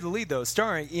the lead though.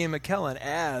 Starring Ian McKellen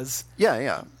as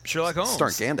Sherlock Holmes,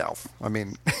 starring Gandalf. I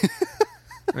mean,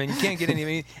 you can't get any. I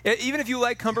mean, even if you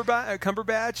like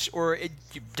Cumberbatch or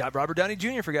Robert Downey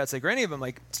Jr. for God's sake, or any of them,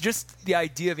 like just the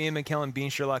idea of Ian McKellen being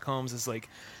Sherlock Holmes is like,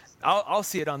 I'll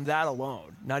see it on that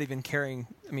alone. Not even caring.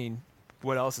 I mean,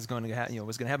 what else is going to happen?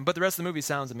 What's going to happen? But the rest of the movie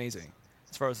sounds amazing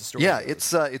as far as the story. Yeah,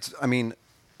 goes. It's. I mean,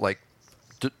 like,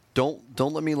 don't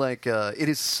let me like. It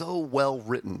is so well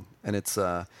written, and it's.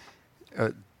 But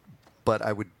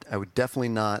I would definitely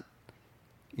not.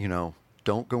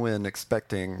 Don't go in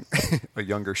expecting a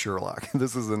younger Sherlock.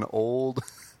 This is an old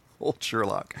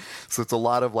Sherlock, so it's a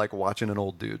lot of like watching an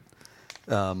old dude.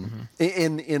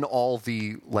 In all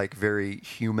the like very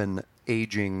human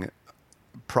aging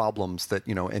problems that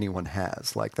anyone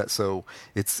has like that, so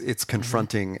it's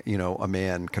confronting a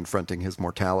man confronting his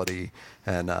mortality,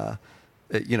 and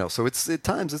so it's at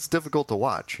times it's difficult to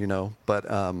watch,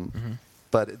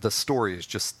 but the story is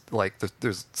just like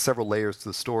there's several layers to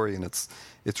the story, and it's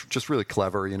just really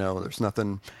clever.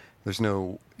 There's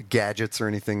no gadgets or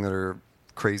anything that are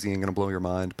crazy and going to blow your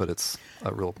mind, but it's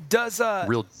a real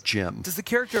gem. Does the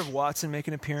character of Watson make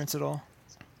an appearance at all?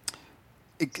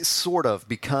 Sort of,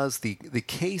 because the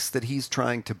case that he's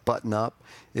trying to button up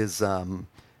is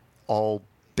all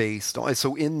based on.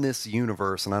 So in this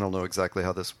universe, and I don't know exactly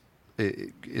how this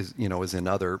is in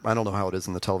other. I don't know how it is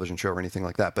in the television show or anything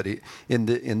like that. But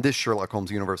in this Sherlock Holmes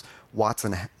universe,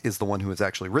 Watson is the one who has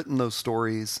actually written those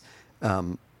stories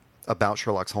about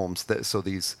Sherlock Holmes. So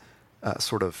these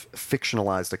sort of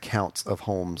fictionalized accounts of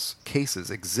Holmes' cases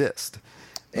exist,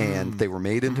 and they were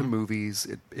made into movies.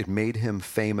 It made him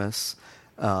famous.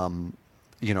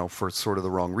 For sort of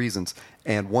the wrong reasons.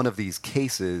 And one of these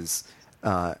cases,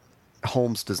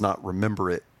 Holmes does not remember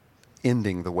it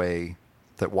ending the way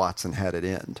that Watson had it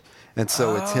end. And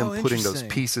so it's him putting those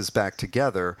pieces back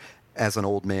together as an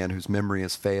old man whose memory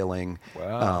is failing.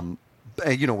 Wow.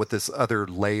 With this other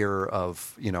layer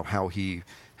of, how he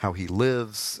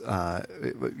lives,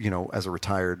 as a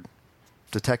retired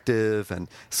detective. And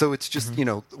so it's just,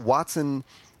 Watson...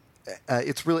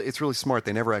 it's really smart.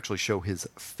 They never actually show his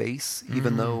face,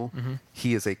 even though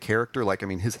he is a character. Like, I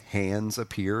mean, his hands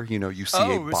appear. You see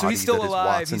a body so he's still that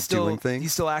alive. is Watson doing things.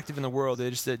 He's still active in the world. They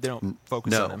don't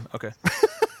focus on him. Okay.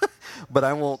 But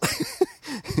I won't.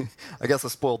 I guess I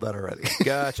spoiled that already.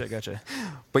 Gotcha.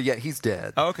 But yeah, he's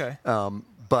dead. Oh, okay.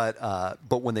 But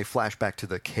when they flash back to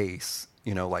the case,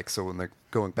 so when they're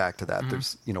going back to that,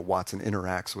 there's Watson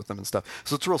interacts with them and stuff.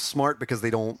 So it's real smart because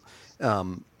they don't.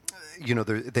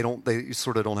 They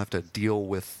sort of don't have to deal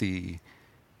with the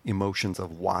emotions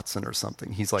of Watson or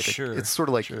something. He's like, it's sort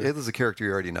of like, it is a character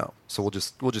you already know. So we'll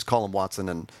just call him Watson,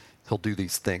 and he'll do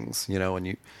these things, and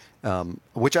you,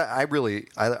 which I really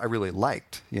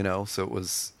liked, so it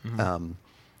was,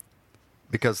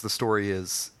 because the story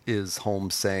is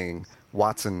Holmes saying,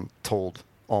 Watson told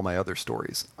all my other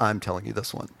stories. I'm telling you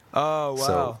this one. Oh, wow.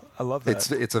 So I love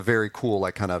that. It's a very cool,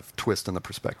 like, kind of twist in the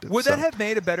perspective. Would that have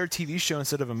made a better TV show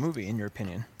instead of a movie, in your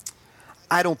opinion?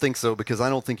 I don't think so, because I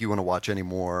don't think you want to watch any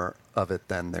more of it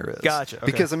than there is. Gotcha. Okay.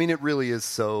 Because, I mean, it really is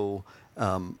so...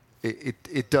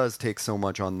 it does take so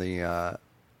much on the...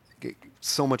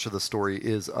 so much of the story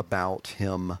is about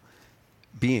him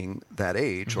being that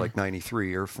age, like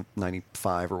 93 or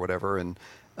 95 or whatever, and...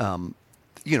 and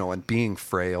being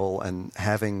frail and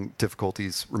having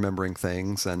difficulties remembering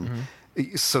things, and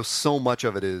so much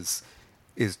of it is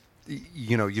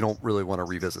you don't really want to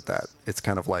revisit that. It's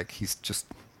kind of like he's just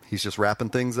wrapping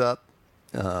things up,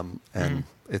 and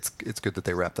it's good that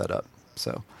they wrap that up.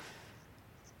 So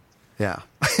Yeah.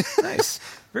 Nice.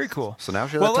 Very cool. So now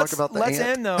should I talk about the let's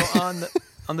ant? end though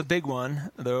on the big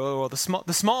one,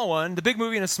 the small one, the big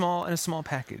movie in a small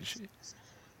package.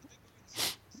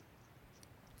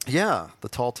 Yeah, the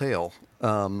tall tale.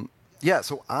 Yeah,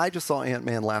 so I just saw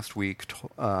Ant-Man last week.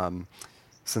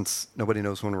 Since nobody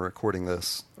knows when we're recording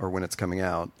this or when it's coming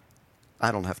out,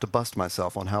 I don't have to bust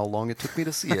myself on how long it took me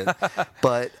to see it.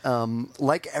 But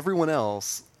like everyone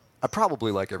else, I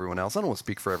probably like everyone else. I don't want to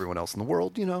speak for everyone else in the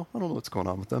world. I don't know what's going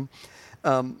on with them.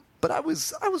 But I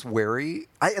was wary.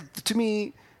 To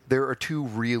me, there are two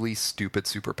really stupid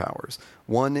superpowers.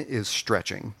 One is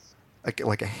stretching.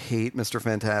 Like I hate Mr.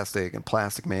 Fantastic and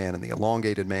Plastic Man and the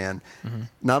Elongated Man. Mm-hmm.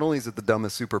 Not only is it the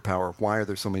dumbest superpower, why are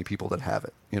there so many people that have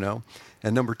it?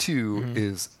 And number two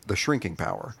is the shrinking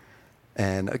power.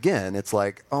 And again, it's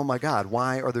like, oh my God,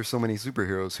 why are there so many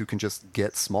superheroes who can just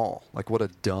get small? Like, what a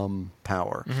dumb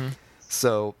power. Mm-hmm.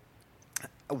 So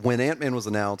when Ant-Man was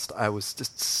announced, I was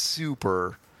just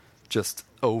super just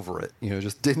over it.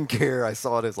 Just didn't care. I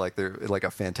saw it as like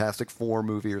a Fantastic Four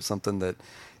movie or something that,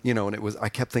 and it was, I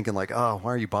kept thinking like, oh,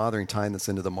 why are you bothering tying this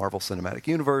into the Marvel Cinematic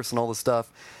Universe and all this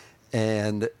stuff?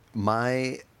 And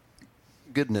my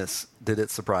goodness, did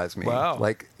it surprise me. Wow.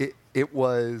 Like it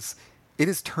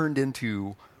has turned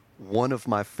into one of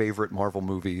my favorite Marvel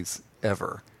movies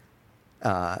ever.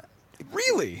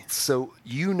 Really? So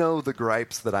the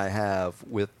gripes that I have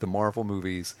with the Marvel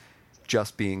movies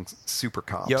just being super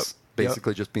cops. Yep.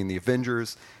 Basically just being the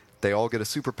Avengers. They all get a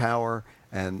superpower,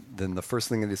 and then the first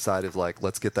thing they decide is like,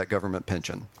 let's get that government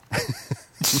pension.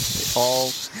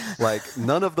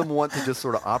 None of them want to just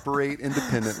sort of operate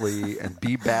independently and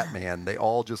be Batman. They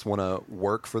all just want to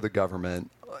work for the government.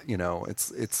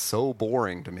 It's so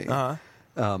boring to me.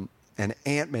 Uh-huh. And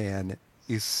Ant-Man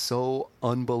is so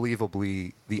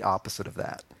unbelievably the opposite of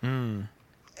that.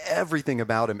 Everything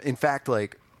about him. In fact,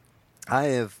 I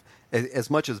have, as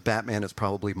much as Batman is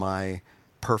probably my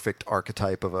perfect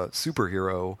archetype of a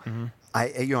superhero, I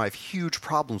have huge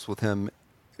problems with him,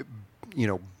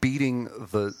 beating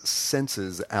the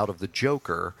senses out of the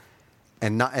Joker,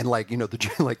 and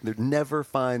they never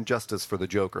find justice for the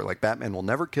Joker. Like, Batman will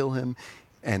never kill him,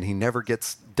 and he never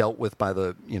gets dealt with by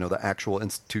the the actual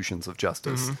institutions of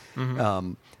justice.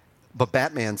 But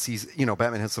Batman sees,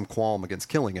 Batman has some qualm against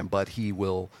killing him, but he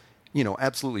will,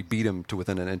 absolutely beat him to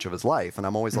within an inch of his life. And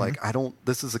I'm always like,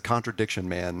 this is a contradiction,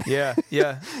 man. Yeah,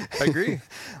 I agree.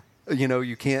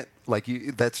 You can't,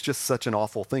 that's just such an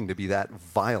awful thing to be that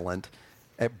violent,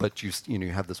 but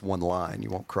you have this one line you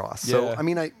won't cross. Yeah. So, I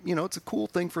mean, it's a cool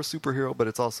thing for a superhero, but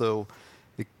it's also,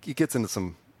 it gets into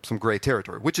some gray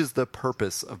territory, which is the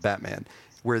purpose of Batman.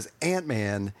 Whereas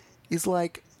Ant-Man is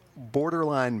like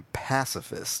borderline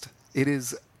pacifist. It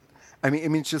is,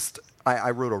 it's just,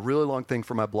 I wrote a really long thing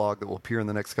for my blog that will appear in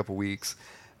the next couple weeks,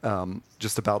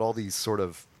 just about all these sort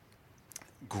of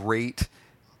great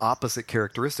opposite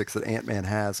characteristics that Ant-Man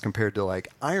has compared to like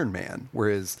Iron Man,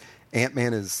 whereas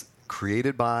Ant-Man is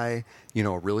created by,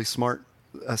 a really smart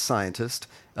scientist.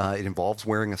 It involves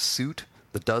wearing a suit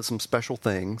that does some special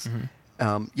things.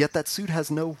 Yet that suit has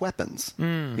no weapons,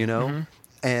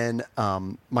 And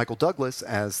Michael Douglas,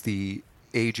 as the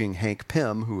aging Hank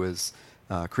Pym, who has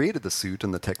created the suit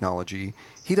and the technology,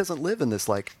 he doesn't live in this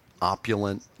like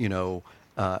opulent,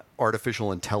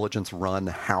 artificial intelligence run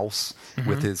house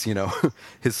with his,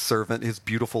 his servant, his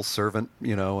beautiful servant,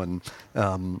 and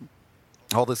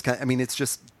all this kind. It's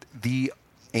just the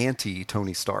anti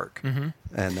Tony Stark.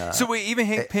 And so wait, even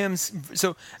Hank Pym's.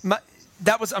 So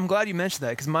I'm glad you mentioned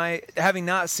that, because having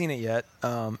not seen it yet,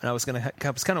 and I was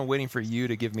kind of waiting for you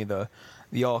to give me the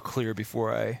all clear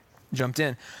before I jumped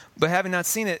in. But having not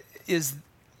seen it, is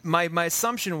my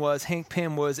assumption was Hank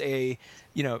Pym was a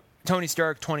Tony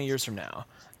Stark 20 years from now,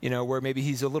 where maybe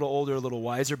he's a little older, a little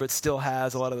wiser, but still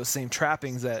has a lot of the same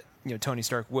trappings that Tony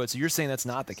Stark would. So you're saying that's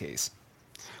not the case?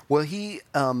 Well, he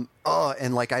and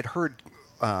I'd heard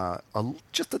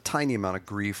just a tiny amount of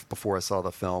grief before I saw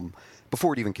the film.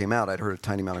 Before it even came out, I'd heard a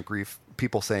tiny amount of grief.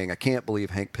 People saying, I can't believe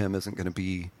Hank Pym isn't going to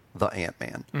be the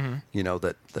Ant-Man.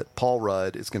 That Paul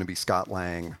Rudd is going to be Scott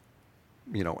Lang,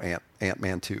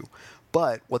 Ant-Man 2.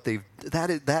 But what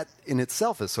that in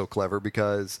itself is so clever,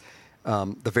 because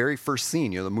the very first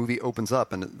scene, the movie opens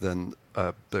up and then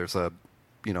there's a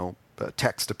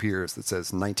text appears that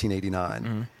says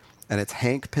 1989. And it's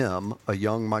Hank Pym, a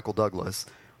young Michael Douglas,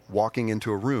 walking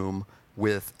into a room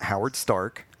with Howard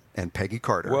Stark and Peggy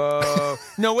Carter. Whoa.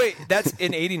 No, wait, that's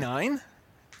in 89?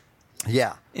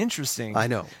 Yeah. Interesting. I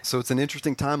know. So it's an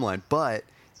interesting timeline, but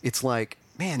it's like,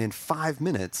 man, in 5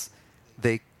 minutes,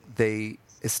 they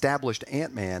established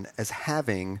Ant-Man as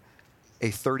having a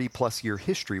 30-plus year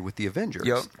history with the Avengers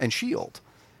and S.H.I.E.L.D.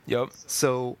 Yep.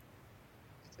 So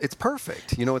it's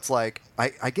perfect. It's like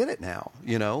I get it now.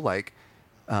 Like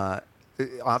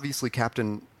obviously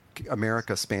Captain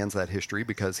America spans that history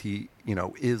because he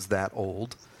is that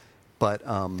old, but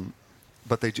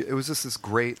it was just this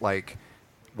great like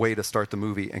way to start the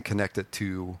movie and connect it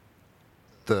to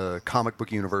the comic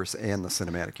book universe and the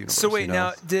cinematic universe. So wait,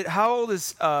 now how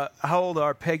old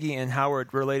are Peggy and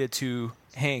Howard related to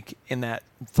Hank in that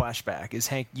flashback? Is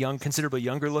Hank considerably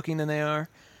younger looking than they are?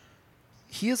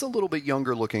 He is a little bit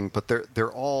younger looking, but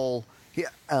they're all he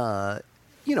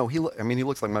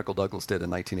looks like Michael Douglas did in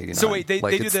 1989. So wait, they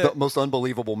do the most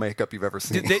unbelievable makeup you've ever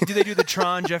seen. Do they do the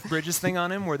Tron Jeff Bridges thing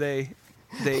on him, where they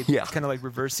yeah. kind of like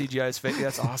reverse CGI his face?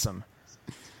 That's awesome.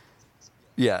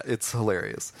 Yeah, it's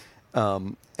hilarious,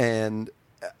 and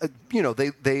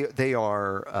they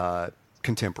are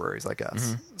contemporaries, I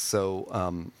guess. Mm-hmm.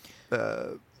 So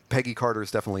Peggy Carter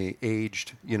is definitely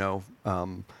aged,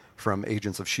 from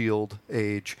Agents of S.H.I.E.L.D.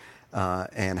 age,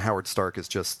 and Howard Stark is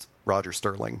just Roger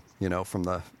Sterling, from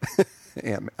the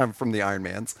from the Iron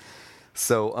Mans.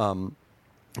 So,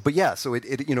 but yeah, so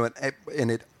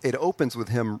it opens with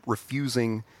him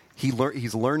refusing.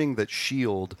 He's learning that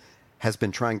S.H.I.E.L.D. has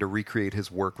been trying to recreate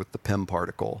his work with the Pym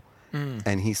particle,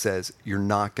 and he says, "You're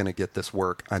not going to get this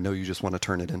work. I know you just want to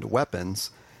turn it into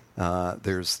weapons."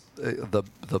 There's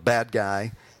the bad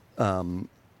guy in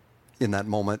that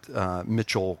moment,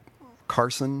 Mitchell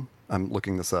Carson. I'm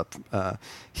looking this up.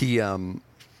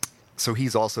 So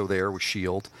he's also there with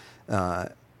S.H.I.E.L.D.,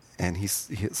 and he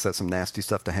says some nasty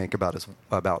stuff to Hank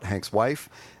about Hank's wife,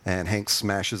 and Hank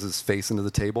smashes his face into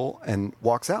the table and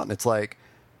walks out. And it's like,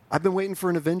 I've been waiting for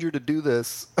an Avenger to do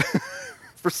this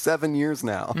for 7 years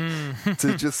now,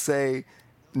 to just say,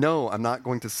 no, I'm not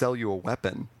going to sell you a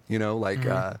weapon.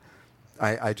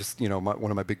 I just,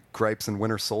 one of my big gripes in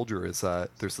Winter Soldier is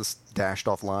there's this dashed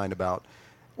off line about,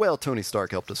 well, Tony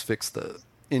Stark helped us fix the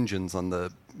engines on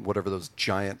the whatever those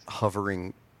giant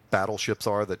hovering battleships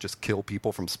are that just kill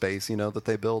people from space, that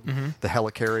they build, the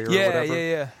helicarrier or whatever.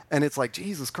 Yeah. And it's like,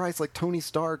 Jesus Christ, like Tony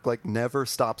Stark like never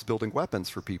stops building weapons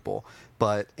for people.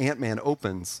 But Ant-Man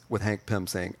opens with Hank Pym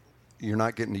saying, you're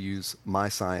not getting to use my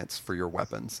science for your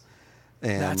weapons.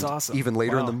 And that's awesome. Even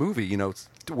later in the movie,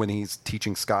 when he's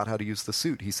teaching Scott how to use the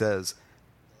suit, he says,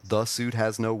 the suit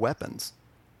has no weapons.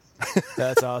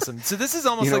 That's awesome. So this is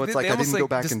almost like... it's like I didn't go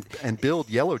back and build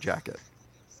Yellow Jacket.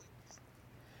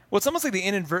 Well, it's almost like they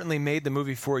inadvertently made the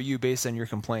movie for you based on your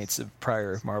complaints of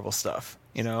prior Marvel stuff,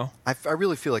 I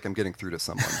really feel like I'm getting through to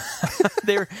someone.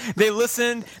 They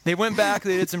listened, they went back,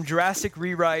 they did some drastic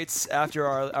rewrites after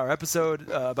our episode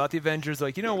about the Avengers.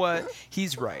 Like, you know what?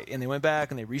 He's right. And they went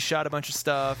back and they reshot a bunch of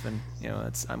stuff. And,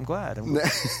 I'm glad. I'm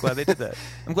glad they did that.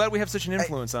 I'm glad we have such an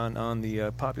influence on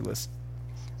the populace.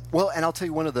 Well, and I'll tell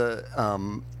you one of the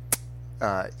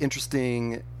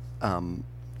interesting...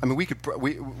 we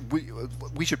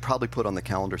should probably put on the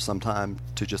calendar sometime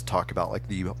to just talk about like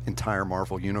the entire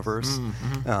Marvel universe.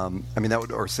 That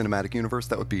would, or cinematic universe.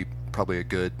 That would be probably a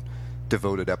good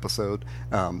devoted episode.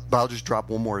 But I'll just drop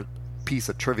one more piece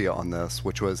of trivia on this,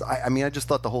 which was, I just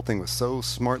thought the whole thing was so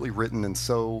smartly written and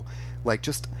so like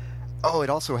just. Oh, it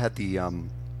also had the.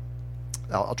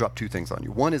 I'll drop two things on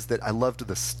you. One is that I loved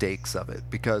the stakes of it,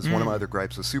 because one of my other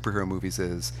gripes with superhero movies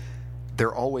is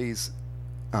they're always.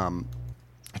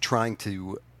 Trying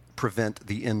to prevent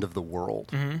the end of the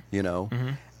world,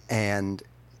 and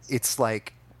it's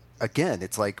like, again,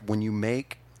 it's like when you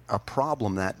make a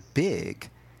problem that big,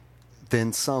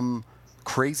 then some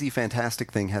crazy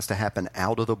fantastic thing has to happen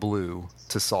out of the blue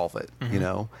to solve it,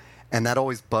 and that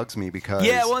always bugs me because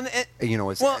and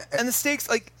the stakes,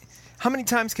 like, how many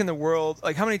times can the world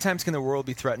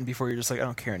be threatened before you're just like, I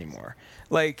don't care anymore,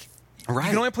 like. Right. You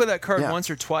can only play that card once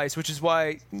or twice, which is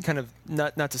why, kind of,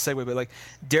 not to segue, but like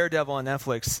Daredevil on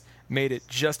Netflix made it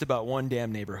just about one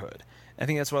damn neighborhood. I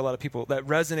think that's why that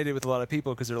resonated with a lot of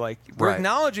people, because they're like, we're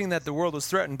acknowledging that the world was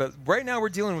threatened, but right now we're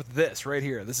dealing with this right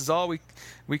here. This is all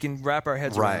we can wrap our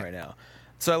heads around right now.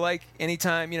 So I like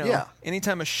anytime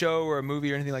a show or a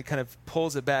movie or anything like kind of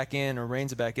pulls it back in or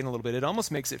reins it back in a little bit, it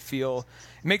almost makes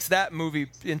that movie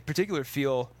in particular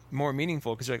feel more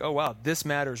meaningful, because you're like, oh wow, this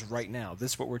matters right now.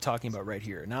 This is what we're talking about right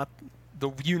here, not the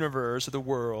universe or the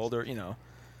world or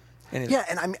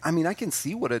And I can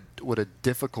see what a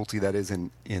difficulty that is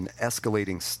in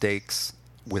escalating stakes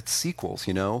with sequels.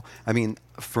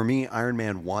 For me, Iron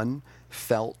Man 1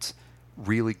 felt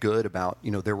really good about,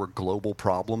 there were global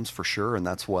problems for sure, and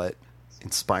that's what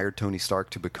inspired Tony Stark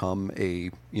to become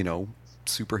a,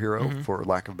 superhero, for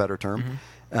lack of a better term.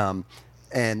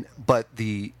 But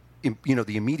the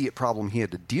immediate problem he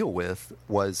had to deal with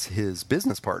was his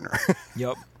business partner.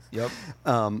 Yep. Yep.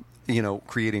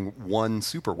 Creating one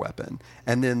super weapon.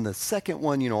 And then the second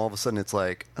one, all of a sudden it's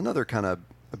like another kind of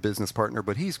a business partner,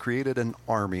 but he's created an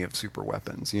army of super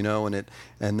weapons, and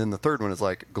then the third one is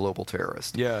like global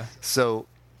terrorist. Yeah. So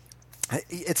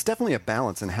it's definitely a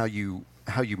balance in how you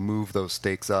move those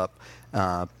stakes up.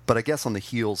 But I guess on the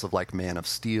heels of like Man of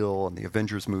Steel and the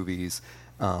Avengers movies,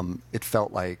 it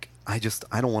felt like I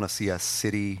don't want to see a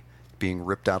city being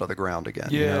ripped out of the ground again.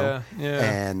 Yeah.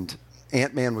 And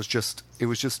Ant-Man was just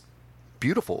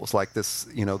beautiful. It was like this,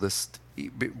 this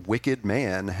wicked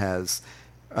man has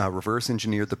reverse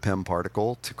engineered the PEM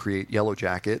particle to create Yellow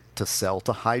Jacket to sell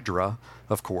to Hydra,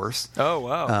 of course. Oh,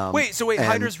 wow. Wait,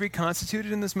 Hydra's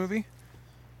reconstituted in this movie?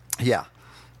 Yeah.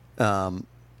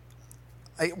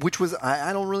 Which was,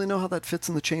 I don't really know how that fits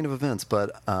in the chain of events,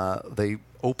 but they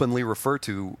openly refer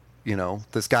to,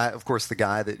 this guy, of course, the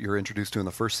guy that you're introduced to in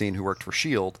the first scene who worked for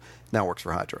S.H.I.E.L.D. now works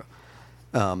for Hydra.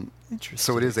 Interesting.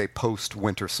 So it is a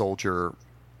post-Winter Soldier,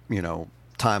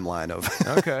 timeline of...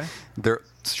 Okay.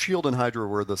 S.H.I.E.L.D. and Hydra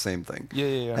were the same thing.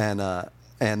 Yeah.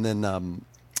 And then,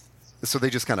 so they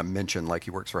just kind of mention like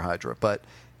he works for Hydra. But,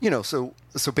 so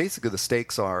basically the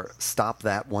stakes are stop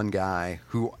that one guy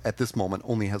who at this moment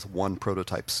only has one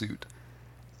prototype suit.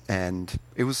 And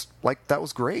it was like, that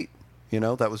was great.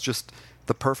 That was just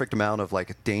the perfect amount of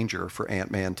like danger for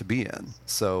Ant-Man to be in.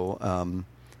 So,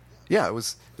 yeah, it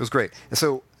was great. And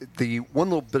so the one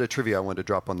little bit of trivia I wanted to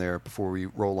drop on there before we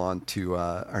roll on to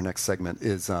our next segment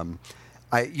is, in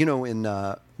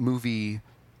movie,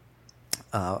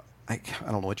 I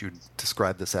don't know what you'd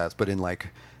describe this as, but in like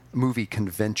movie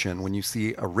convention, when you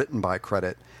see a written by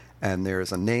credit and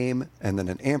there's a name and then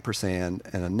an ampersand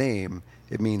and a name,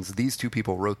 it means these two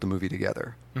people wrote the movie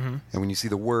together. Mm-hmm. And when you see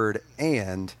the word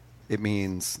 "and," it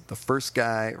means the first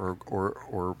guy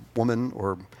or woman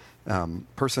or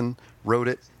person wrote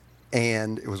it,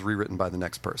 and it was rewritten by the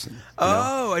next person.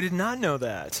 Oh, I did not know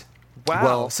that. Wow.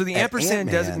 Well, so the ampersand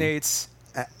Ant-Man, designates...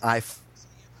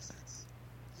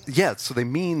 Yeah, so they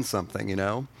mean something,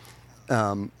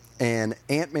 and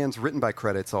Ant-Man's written by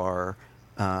credits are,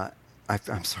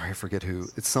 I'm sorry, I forget who.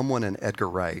 It's someone in Edgar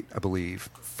Wright, I believe,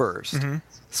 first. Mm-hmm.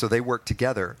 So they worked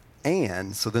together.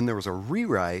 And so then there was a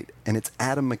rewrite, and it's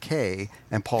Adam McKay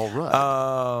and Paul Rudd.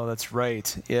 Oh, that's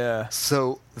right. Yeah.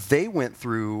 So they went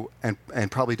through and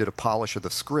probably did a polish of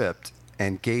the script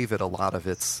and gave it a lot of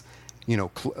its,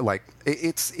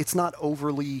 it's not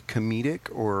overly comedic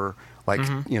or like,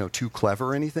 too clever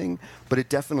or anything, but it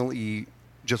definitely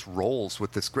just rolls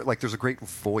with this. Like there's a great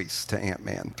voice to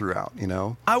Ant-Man throughout,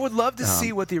 I would love to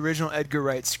see what the original Edgar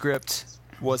Wright script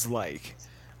was like.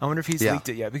 I wonder if he's leaked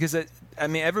it yet, because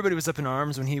everybody was up in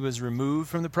arms when he was removed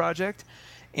from the project,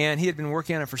 and he had been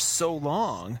working on it for so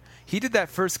long. He did that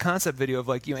first concept video of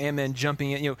like Ant-Man jumping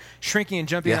in, shrinking and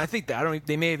jumping. Yeah. And I think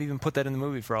they may have even put that in the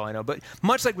movie for all I know. But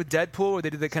much like with Deadpool, where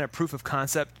they did that kind of proof of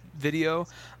concept video,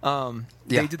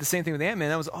 they did the same thing with Ant-Man.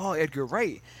 That was all Edgar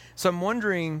Wright. So I'm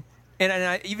wondering. And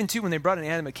I, even too, when they brought in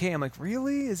Adam McKay, I'm like,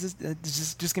 really? Is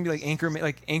this just gonna be like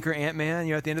Anchor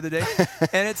Ant-Man? At the end of the day,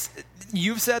 and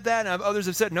you've said that, and others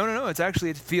have said, no.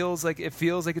 It feels like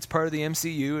it's part of the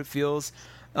MCU. It feels,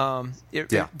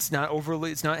 it's not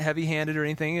it's not heavy-handed or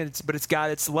anything. But it's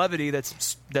got its levity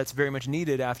that's very much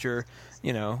needed after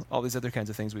all these other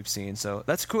kinds of things we've seen. So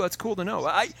that's cool. That's cool to know.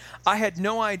 I had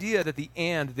no idea that the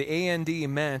AND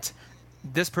meant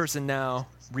this person now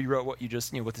rewrote what you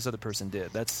just what this other person did.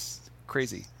 That's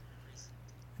crazy.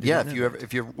 Yeah,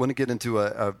 if you want to get into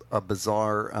a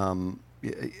bizarre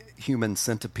human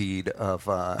centipede of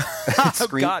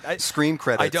screen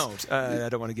credits, I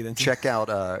don't want to get into. Check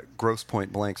out Grosse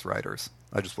Pointe Blank's writers.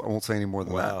 I won't say any more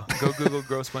than that. Go Google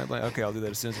Grosse Pointe Blank. Okay, I'll do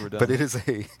that as soon as we're done. But it is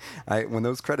when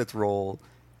those credits roll,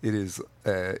 it is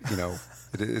it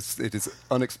is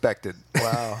unexpected.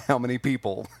 Wow, how many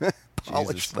people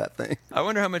polished that thing? I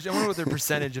wonder what their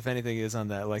percentage, if anything, is on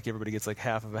that. Like everybody gets like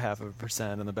half of a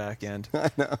percent on the back end.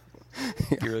 I know.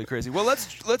 It'd be really crazy. Well,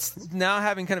 let's now,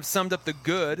 having kind of summed up the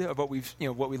good of what we've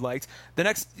what we liked. The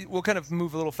next, we'll kind of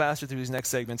move a little faster through these next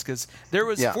segments, because there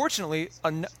was fortunately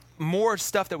more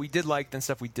stuff that we did like than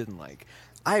stuff we didn't like.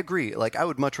 I agree. Like I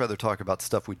would much rather talk about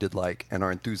stuff we did like and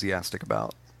are enthusiastic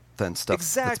about than stuff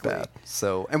that's bad.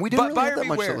 So, and we didn't really have that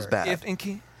much that was bad.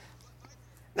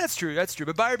 That's true.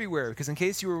 But buyer beware, because in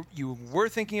case you were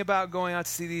thinking about going out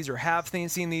to see these or have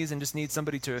seen these and just need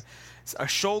somebody a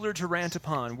shoulder to rant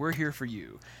upon, we're here for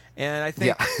you. And I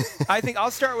think I think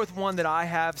I'll start with one that I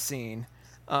have seen.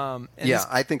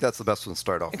 I think that's the best one to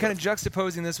start off with. Kind of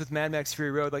juxtaposing this with Mad Max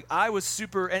Fury Road, like I was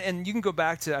super, and you can go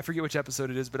back to, I forget which episode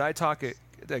it is, but I talk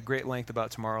at great length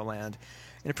about Tomorrowland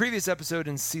in a previous episode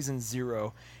in season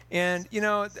 0. And, you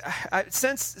know,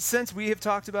 since we have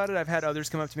talked about it, I've had others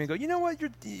come up to me and go, you know what,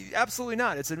 you're absolutely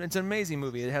not. It's an amazing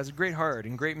movie. It has a great heart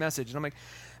and great message. And I'm like,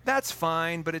 that's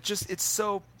fine, but it's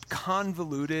so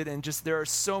convoluted, and just there are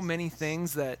so many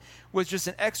things that with just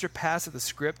an extra pass of the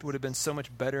script would have been so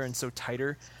much better and so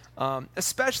tighter.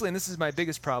 Especially, and this is my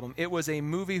biggest problem, it was a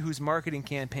movie whose marketing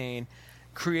campaign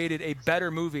created a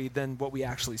better movie than what we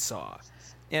actually saw.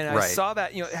 And I saw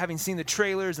that, you know, having seen the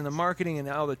trailers and the marketing and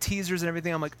all the teasers and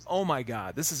everything, I'm like, oh my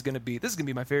God, this is gonna be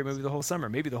my favorite movie the whole summer,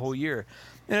 maybe the whole year.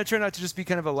 And it turned out to just be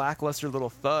kind of a lackluster little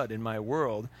thud in my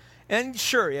world. And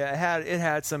sure, yeah, it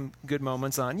had some good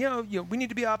moments on, you know, we need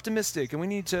to be optimistic and we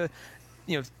need to,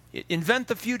 you know, invent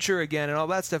the future again and all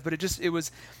that stuff. But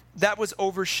that was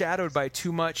overshadowed by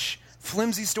too much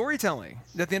flimsy storytelling.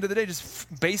 At the end of the day, just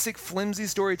basic flimsy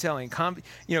storytelling,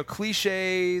 you know,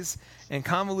 cliches and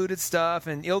convoluted stuff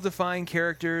and ill-defined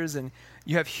characters. And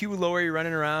you have Hugh Laurie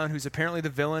running around, who's apparently the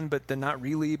villain, but then not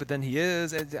really, but then he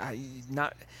is.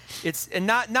 Not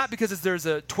because there's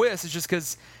a twist. It's just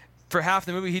because for half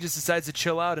the movie he just decides to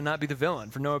chill out and not be the villain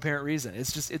for no apparent reason.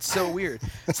 It's so weird.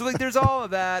 So like, there's all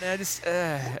of that, and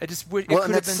I just wish it could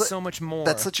have been so much more.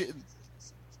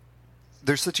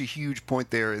 There's such a huge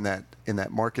point there in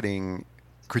that marketing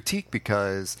critique,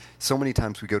 because so many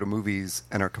times we go to movies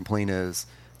and our complaint is,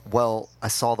 well, I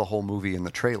saw the whole movie in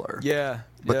the trailer. Yeah.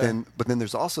 But then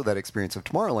there's also that experience of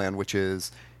Tomorrowland, which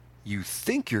is you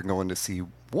think you're going to see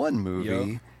one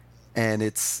movie, and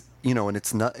it's, you know, and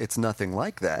it's nothing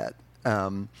like that.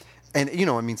 And, you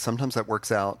know, I mean, sometimes that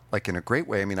works out like in a great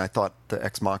way. I mean, I thought the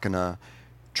Ex Machina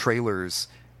trailers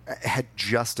had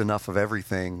just enough of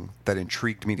everything that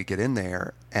intrigued me to get in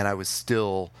there, and I was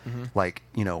still like,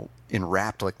 you know,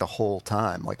 enwrapped like the whole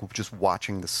time, like just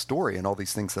watching the story and all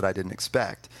these things that I didn't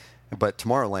expect. But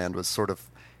Tomorrowland was sort of,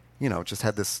 you know, just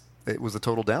had this, it was a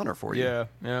total downer for you.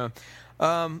 Yeah.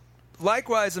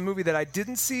 Likewise, a movie that I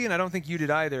didn't see, and I don't think you did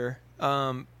either,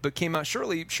 but came out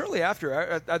shortly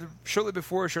after, shortly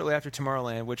before or shortly after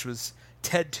Tomorrowland, which was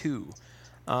Ted 2.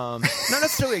 Not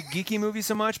necessarily a geeky movie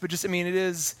so much, but just, I mean, it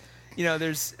is, you know,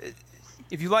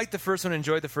 if you liked the first one,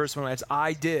 enjoyed the first one, as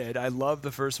I did, I love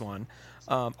the first one.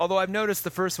 Although I've noticed the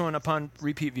first one, upon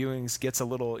repeat viewings, gets a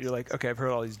little, you're like, okay, I've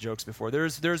heard all these jokes before.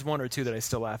 There's one or two that I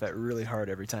still laugh at really hard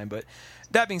every time. But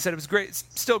that being said, it was great,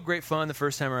 still great fun the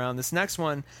first time around. This next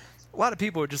one, a lot of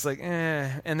people were just like,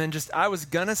 and then just, I was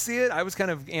gonna see it. I was kind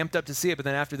of amped up to see it, but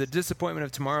then after the disappointment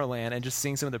of Tomorrowland and just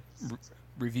seeing some of the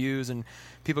reviews and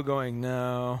people going,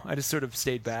 no, I just sort of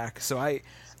stayed back. So I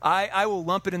will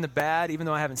lump it in the bad, even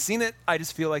though I haven't seen it. I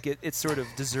just feel like it sort of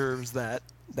deserves that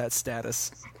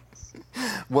status.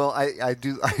 Well, I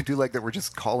do like that we're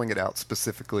just calling it out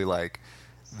specifically, like,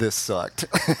 this sucked.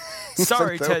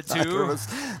 Sorry, Ted 2.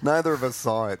 Neither of us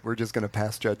saw it. We're just going to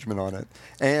pass judgment on it.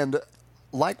 And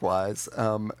likewise,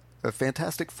 a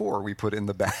Fantastic Four we put in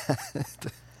the bad.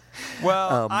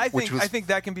 Well, I think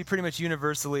that can be pretty much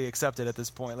universally accepted at this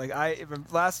point. Like,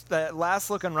 that last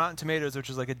look on Rotten Tomatoes, which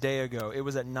was like a day ago, it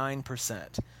was at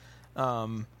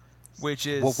 9%, which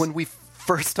is, well, when we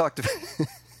first talked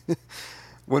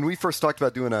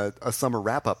about doing a summer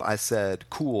wrap up, I said,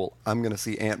 "Cool, I'm going to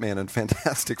see Ant-Man and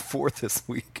Fantastic Four this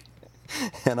week,"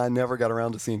 and I never got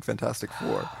around to seeing Fantastic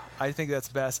Four. I think that's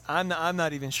best. I'm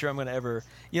not even sure I'm going to ever.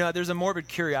 You know, there's a morbid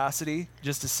curiosity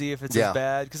just to see if it's as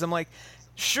bad, because I'm like,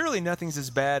 surely nothing's as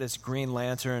bad as Green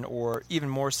Lantern, or even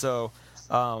more so,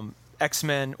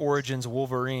 X-Men Origins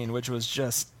Wolverine, which was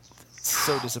just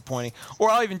so disappointing. Or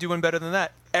I'll even do one better than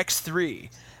that, X3.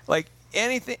 Like,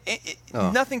 anything,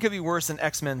 nothing could be worse than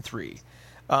X-Men 3.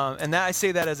 And that, I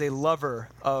say that as a lover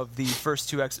of the first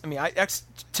two X. I mean,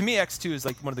 to me, X2 is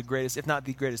like one of the greatest, if not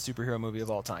the greatest superhero movie of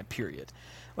all time, period.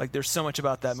 Like, there's so much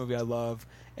about that movie I love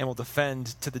and will defend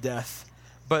to the death.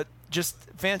 But just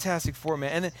Fantastic Four,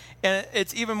 man. And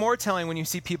it's even more telling when you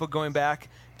see people going back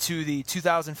to the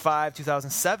 2005,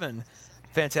 2007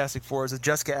 Fantastic Fours with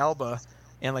Jessica Alba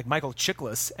and like Michael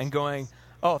Chiklis, and going,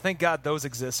 oh, thank God those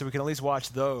exist, so we can at least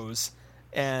watch those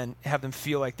and have them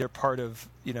feel like they're part of,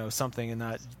 you know, something and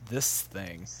not this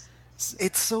thing.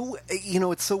 It's so, you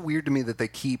know, it's so weird to me that they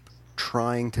keep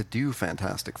trying to do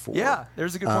Fantastic Four. Yeah,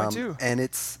 there's a good point too. And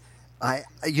it's, I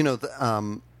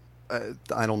don't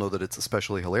know that it's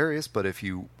especially hilarious, but if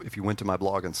you went to my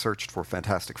blog and searched for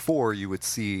Fantastic Four, you would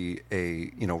see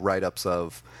write-ups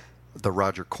of the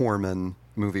Roger Corman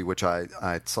movie, which I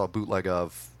saw a bootleg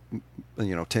of,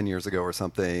 10 years ago or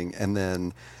something, and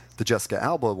then the Jessica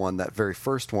Alba one, that very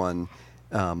first one,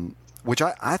 which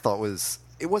I thought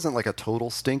it wasn't like a total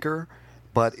stinker,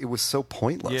 but it was so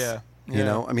pointless. Yeah. You Yeah.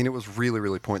 know, I mean, it was really,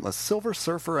 really pointless. Silver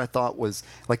Surfer, I thought was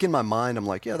like in my mind, I'm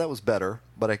like, yeah, that was better,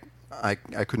 but I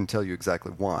couldn't tell you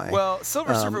exactly why. Well,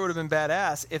 Silver Surfer would have been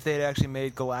badass if they had actually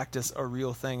made Galactus a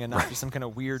real thing and not just some kind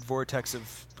of weird vortex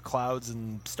of clouds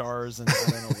and stars and I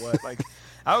don't know what. Like,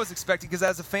 I was expecting, because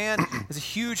as a fan, as a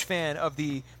huge fan of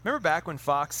remember back when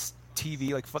Fox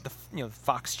TV, like the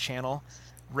Fox Channel,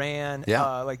 ran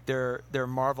like their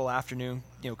Marvel afternoon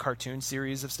cartoon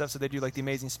series of stuff. So they do like the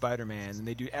Amazing Spider-Man and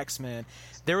they do X-Men.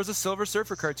 There was a Silver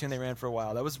Surfer cartoon they ran for a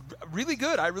while that was really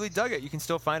good. I really dug it. You can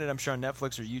still find it, I'm sure, on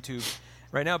Netflix or YouTube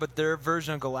right now. But their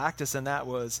version of Galactus and that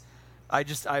was,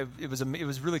 it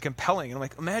was really compelling. And I'm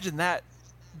like, imagine that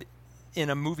in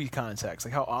a movie context.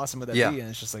 Like, how awesome would that be? And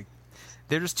it's just like,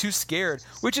 they're just too scared,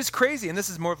 which is crazy. And this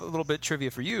is more of a little bit trivia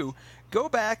for you. Go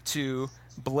back to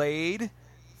Blade,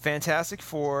 Fantastic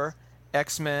Four,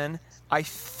 X-Men, I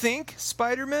think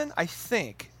Spider-Man,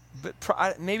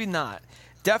 but maybe not.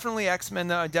 Definitely X-Men,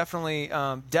 though.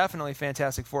 Definitely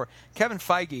Fantastic Four. Kevin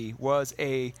Feige was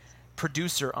a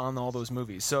producer on all those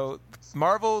movies. So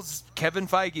Marvel's Kevin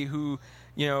Feige, who,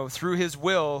 through his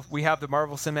will, we have the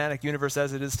Marvel Cinematic Universe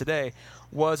as it is today,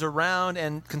 was around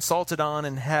and consulted on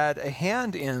and had a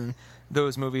hand in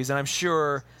those movies. And I'm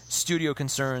sure studio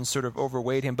concerns sort of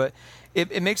overweighed him. But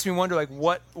it makes me wonder, like,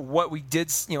 what we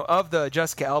did, of the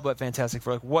Jessica Alba Fantastic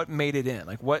Four, like, what made it in?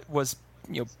 Like, what was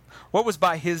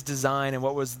by his design and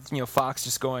what was, Fox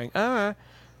just going, and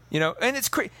it's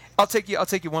crazy. I'll take you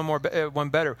one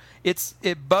better.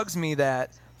 It bugs me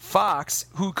that Fox,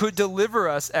 who could deliver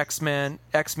us X-Men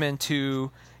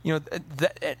to,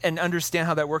 and understand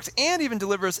how that works, and even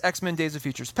deliver us X-Men Days of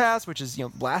Futures Past, which is,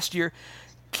 last year,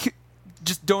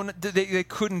 they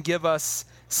couldn't give us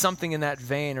something in that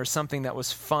vein or something that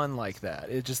was fun like that.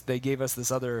 They gave us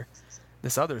this other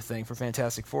thing for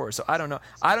Fantastic Four. So I don't know.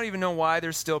 I don't even know why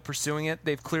they're still pursuing it.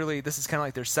 They've clearly, this is kind of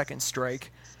like their second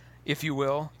strike, if you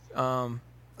will. And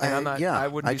I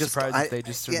wouldn't be surprised if they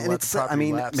just sort of let the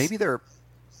property lapse.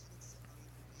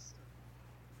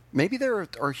 Maybe there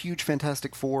are huge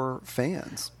Fantastic Four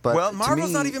fans, but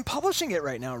Marvel's not even publishing it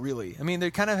right now, really. I mean,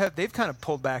 they've kind of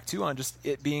pulled back too on just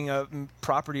it being a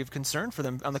property of concern for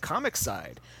them on the comic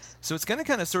side. So it's going to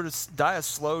kind of sort of die a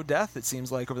slow death, it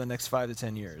seems like, over the next 5 to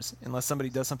 10 years, unless somebody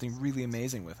does something really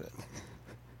amazing with it.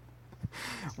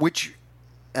 Which,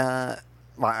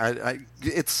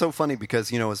 it's so funny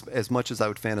because, as much as I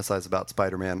would fantasize about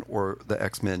Spider-Man or the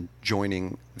X-Men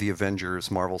joining the Avengers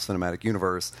Marvel Cinematic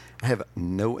Universe, I have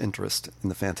no interest in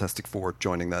the Fantastic Four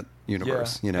joining that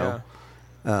universe.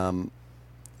 And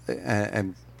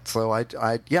so I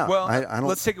don't.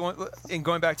 Let's take one. And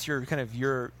going back to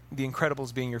The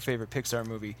Incredibles being your favorite Pixar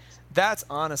movie, that's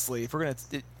honestly, if we're gonna.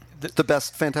 The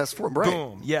best Fantastic Four, right?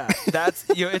 Boom, yeah. That's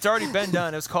it's already been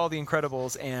done. It was called The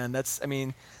Incredibles, and that's. I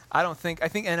mean,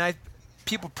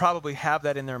 people probably have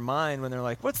that in their mind when they're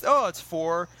like, it's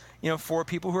four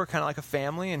people who are kind of like a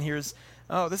family, and here's.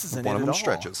 Oh, this isn't one it of at them all.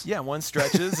 Stretches. Yeah, one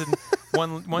stretches and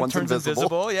one turns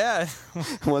invisible. Yeah,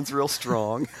 one's real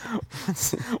strong.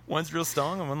 one's real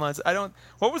strong and one line's.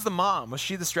 What was the mom? Was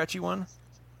she the stretchy one?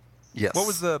 Yes. What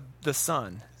was the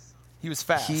son? He was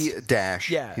fast.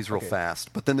 Yeah, he's real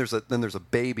fast. But then there's a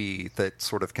baby that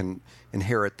sort of can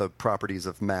inherit the properties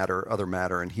of other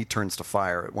matter, and he turns to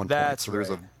fire at one point. So there's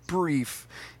a brief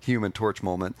Human Torch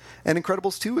moment. And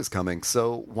Incredibles 2 is coming,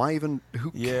 so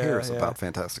who cares about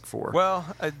Fantastic Four? Well,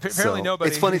 apparently nobody.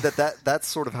 It's funny that's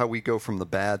sort of how we go from the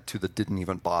bad to the didn't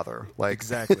even bother. Like,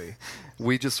 exactly.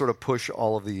 We just sort of push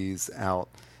all of these out.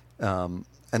 And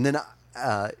then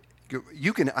I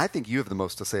think you have the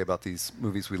most to say about these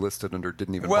movies we listed under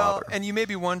didn't even bother. Well, and you may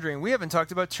be wondering, we haven't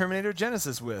talked about Terminator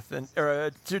Genesis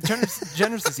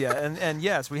Genesis yet, and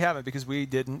yes, we haven't because we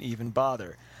didn't even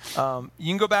bother. You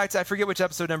can go back to, I forget which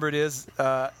episode number it is,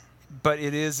 but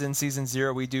it is in season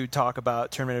 0. We do talk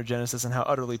about Terminator Genesis and how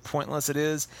utterly pointless it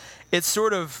is. It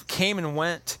sort of came and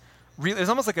went. Really, it was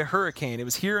almost like a hurricane. It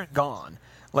was here and gone,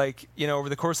 over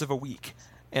the course of a week.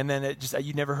 And then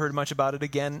you never heard much about it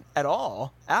again at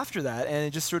all after that. And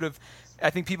it just sort of, I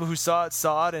think people who saw it,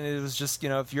 and it was just,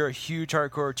 if you're a huge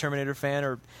hardcore Terminator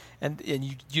fan and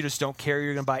you just don't care,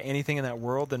 you're going to buy anything in that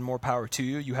world, then more power to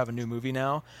you. You have a new movie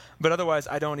now. But otherwise,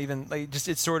 I don't even,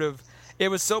 it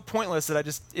was so pointless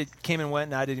that it came and went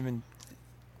and I didn't even,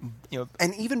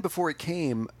 And even before it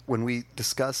came, when we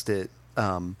discussed it,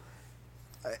 I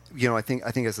think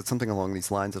I said something along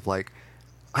these lines of like,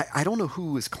 I don't know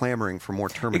who is clamoring for more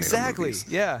Terminator movies.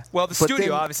 Yeah. Well, the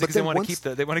studio obviously, because they want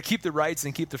to keep the rights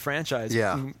and keep the franchise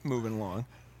moving along.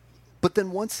 But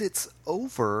then once it's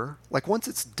over, once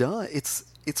it's done, it's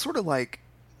sort of like,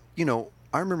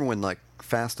 I remember when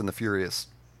Fast and the Furious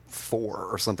 4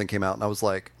 or something came out, and I was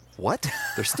like, what?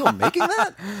 They're still making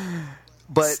that?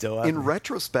 But Still in happening.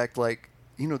 retrospect, like,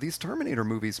 these Terminator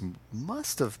movies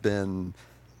must have been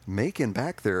making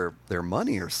back their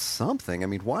money or something. I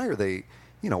mean, why are they,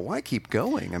 why keep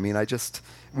going? I mean,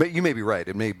 you may be right.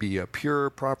 It may be a pure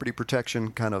property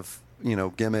protection kind of,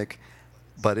 gimmick,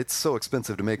 but it's so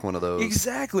expensive to make one of those.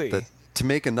 Exactly. That to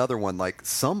make another one, like,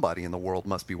 somebody in the world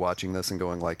must be watching this and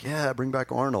going like, yeah, bring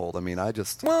back Arnold. I mean, I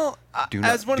just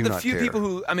as one of the few care. people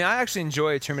who, I actually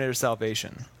enjoy Terminator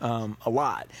Salvation a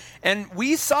lot, and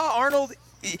we saw Arnold.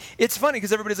 It's funny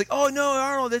because everybody's like, "Oh no,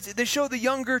 Arnold!" They show the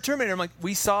younger Terminator. I'm like,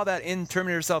 we saw that in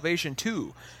Terminator Salvation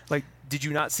too. Like, did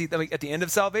you not see that? Like, at the end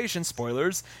of Salvation,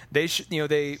 spoilers,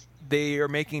 they are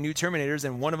making new Terminators,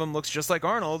 and one of them looks just like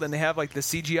Arnold, and they have like the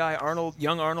CGI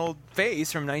young Arnold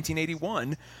face from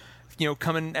 1981,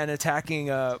 coming and attacking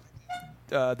the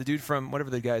dude from whatever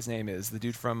the guy's name is, the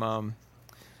dude from oh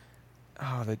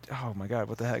my God,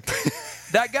 what the heck?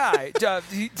 That guy,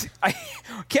 I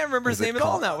can't remember his name at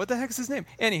all now. What the heck is his name?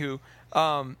 Anywho,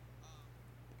 God,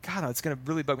 it's gonna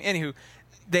really bug me. Anywho,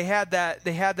 they had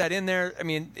that in there. I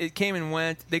mean, it came and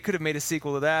went. They could have made a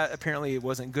sequel to that. Apparently, it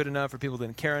wasn't good enough, or people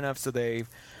didn't care enough, so they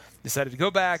decided to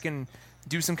go back and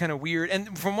do some kind of weird.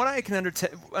 And from what I can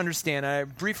understand, I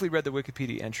briefly read the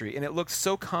Wikipedia entry, and it looked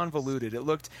so convoluted. It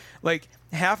looked like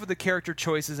half of the character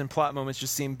choices and plot moments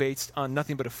just seemed based on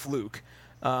nothing but a fluke.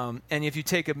 And if you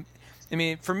take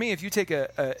for me, if you take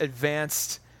a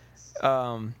advanced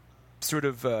sort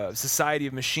of society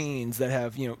of machines that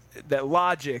have that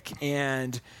logic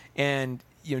and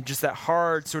just that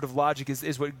hard sort of logic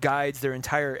is what guides their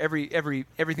entire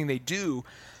everything they do.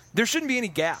 There shouldn't be any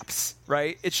gaps,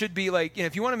 right? It should be like,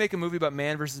 if you want to make a movie about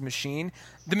man versus machine,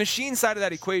 the machine side of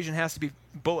that equation has to be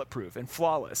bulletproof and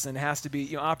flawless, and it has to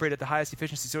be operate at the highest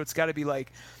efficiency. So it's got to be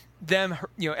like them,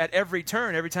 at every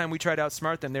turn, every time we try to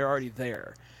outsmart them, they're already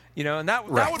there. And that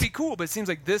would be cool, but it seems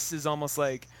like this is almost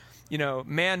like,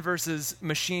 man versus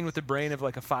machine with the brain of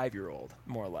like a 5-year-old,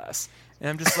 more or less. And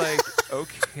I'm just like,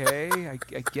 okay,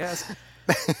 I guess.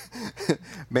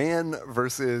 Man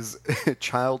versus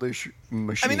childish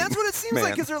machine. That's what it seems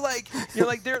like, because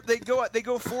they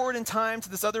go forward in time to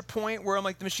this other point where I'm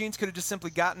like, the machines could have just simply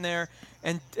gotten there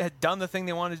and had done the thing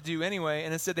they wanted to do anyway,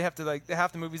 and instead they have to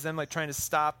half the movie's them trying to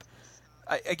stop.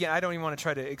 I don't even want to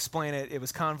try to explain it. It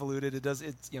was convoluted.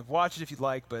 Watch it if you'd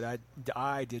like, but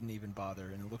I didn't even bother,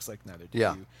 and it looks like neither did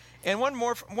you. And one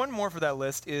more for that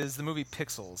list is the movie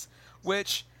Pixels,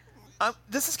 which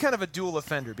this is kind of a dual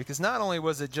offender, because not only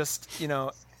was it just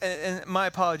and my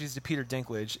apologies to Peter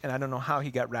Dinklage, and I don't know how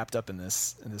he got wrapped up in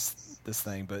this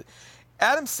thing, but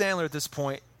Adam Sandler at this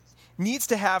point needs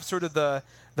to have sort of the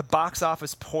box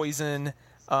office poison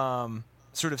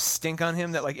sort of stink on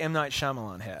him that like M. Night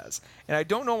Shyamalan has. And I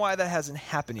don't know why that hasn't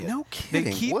happened yet. No kidding.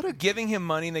 They keep giving him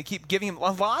money, and they keep giving him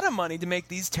a lot of money to make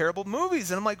these terrible movies.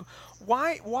 And I'm like,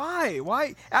 why?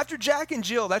 After Jack and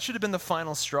Jill, that should have been the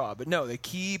final straw. But no, they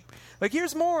keep like,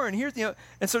 here's more, and here's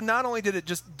and so not only did it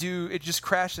just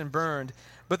crashed and burned,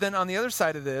 but then on the other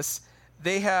side of this,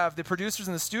 they have the producers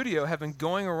in the studio have been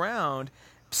going around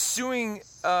suing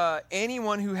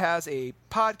anyone who has a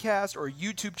podcast or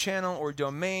YouTube channel or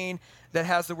domain that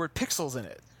has the word pixels in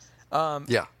it.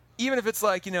 Even if it's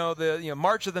like, the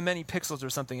March of the Many Pixels or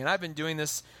something. And I've been doing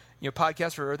this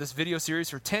podcast or this video series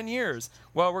for 10 years.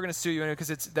 Well, we're going to sue you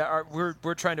because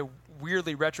we're trying to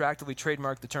weirdly retroactively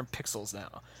trademark the term pixels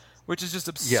now, which is just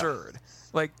absurd.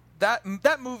 Like that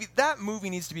movie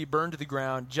needs to be burned to the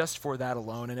ground just for that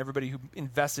alone, and everybody who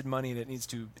invested money in it needs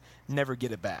to never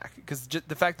get it back, because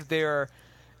the fact that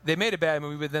they made a bad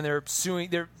movie, but then they're suing.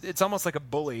 It's almost like a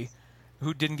bully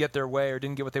who didn't get their way or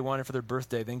didn't get what they wanted for their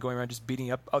birthday, then going around just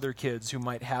beating up other kids who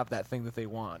might have that thing that they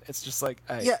want. It's just like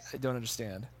I don't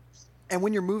understand. And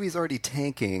when your movie's already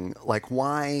tanking, like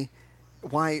why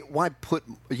put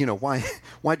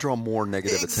why draw more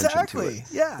negative attention to it?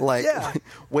 Yeah.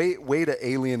 Way to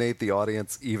alienate the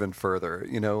audience even further.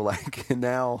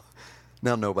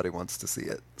 Now nobody wants to see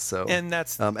it. So and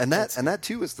that's that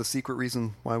too is the secret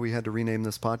reason why we had to rename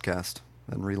this podcast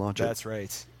and relaunch it. That's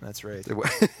right.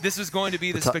 This was going to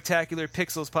be the Spectacular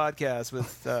Pixels podcast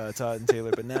with Todd and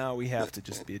Taylor, but now it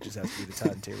just has to be the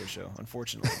Todd and Taylor show,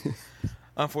 unfortunately.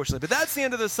 But that's the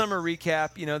end of the summer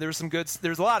recap.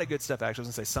 There's a lot of good stuff. Actually, I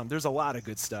was going to say some. There's a lot of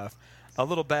good stuff. A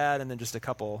little bad, and then just a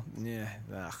couple.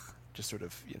 Just sort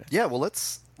of. Yeah. Well,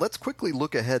 let's quickly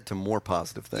look ahead to more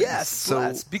positive things.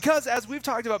 Yes. Because as we've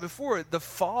talked about before, the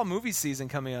fall movie season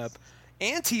coming up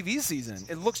and TV season,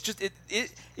 it looks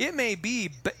it may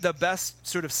be the best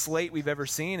sort of slate we've ever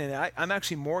seen, and I'm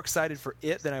actually more excited for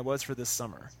it than I was for this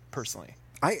summer, personally.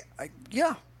 I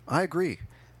agree.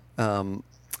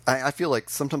 I feel like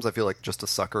sometimes I feel like just a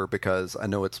sucker because I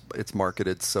know it's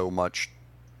marketed so much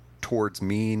towards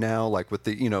me now, like with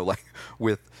the like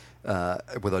with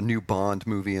a new Bond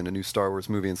movie and a new Star Wars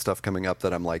movie and stuff coming up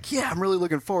that I'm like, yeah, I'm really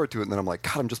looking forward to it. And then I'm like,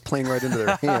 God, I'm just playing right into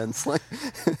their hands. Like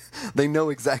they know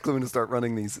exactly when to start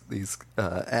running these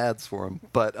ads for them.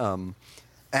 But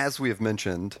as we have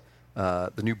mentioned,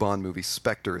 the new Bond movie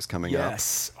Spectre is coming up.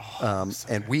 Yes.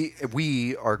 And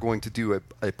we are going to do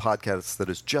a podcast that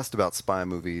is just about spy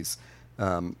movies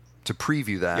to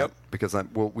preview that because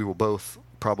we will both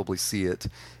probably see it.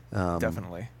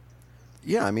 Definitely.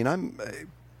 Yeah, I mean,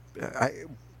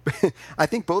 I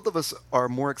think both of us are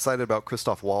more excited about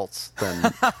Christoph Waltz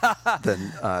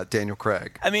than Daniel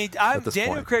Craig. I mean,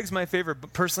 Daniel Craig's my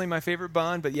favorite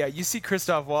Bond, but yeah, you see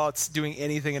Christoph Waltz doing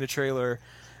anything in a trailer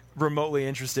remotely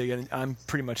interesting, and I'm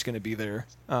pretty much going to be there.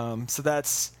 So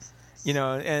that's,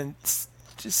 and just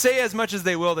say as much as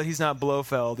they will that he's not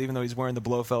Blofeld, even though he's wearing the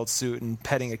Blofeld suit and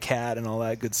petting a cat and all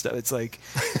that good stuff. It's like,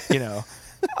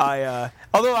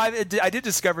 although I did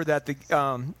discover that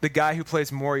the guy who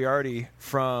plays Moriarty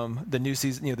from the new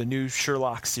season, the new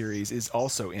Sherlock series, is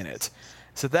also in it.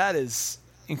 So that is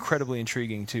incredibly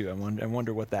intriguing too. I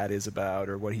wonder what that is about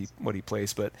or what he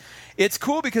plays. But it's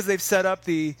cool because they've set up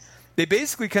they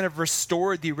basically kind of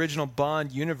restored the original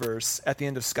Bond universe at the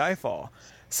end of Skyfall.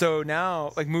 So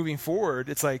now, like moving forward,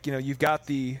 it's like you've got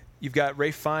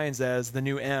Ralph Fiennes as the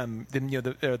new M,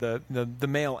 the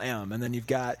male M, and then you've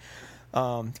got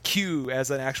Q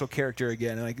as an actual character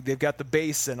again, and like they've got the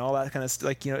base and all that kind of stuff.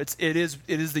 Like it is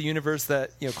the universe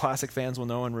that classic fans will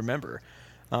know and remember.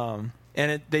 And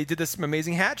they did this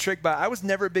amazing hat trick, but I was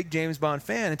never a big James Bond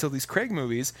fan until these Craig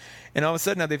movies, and all of a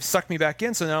sudden now they've sucked me back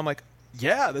in. So now I'm like,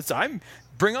 yeah,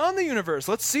 bring on the universe.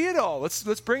 Let's see it all. Let's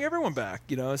bring everyone back.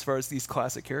 As far as these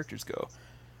classic characters go.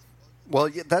 Well,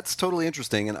 yeah, that's totally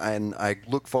interesting, and I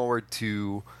look forward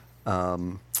to.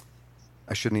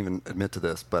 I shouldn't even admit to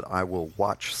this, but I will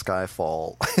watch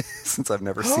Skyfall since I've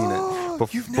never seen it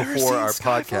before our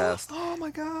podcast. Oh my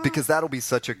god! Because that'll be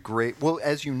such a great. Well,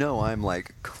 as you know, I'm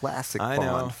like classic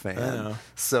Bond fan, I know.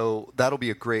 So that'll be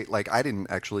a great. Like I didn't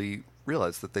actually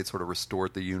realize that they sort of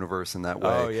restored the universe in that way.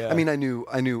 Oh yeah. I mean, I knew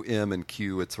M and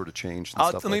Q had sort of changed. And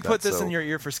stuff let me like put that, this in your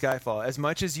ear for Skyfall. As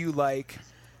much as you like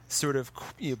sort of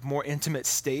more intimate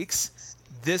stakes,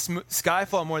 this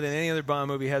Skyfall more than any other Bond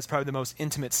movie has probably the most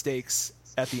intimate stakes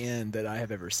at the end that I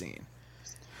have ever seen.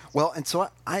 Well, and so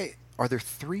are there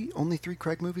only three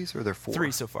Craig movies, or are there four?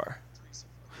 3 so far.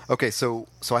 Okay, so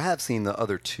I have seen the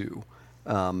other 2,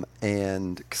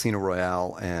 and Casino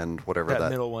Royale and whatever that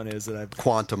middle one is that I've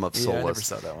Quantum of Solace. I never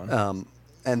saw that one.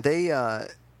 And they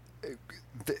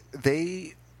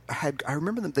had. I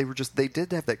remember them. They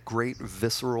did have that great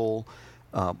visceral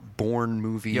Bourne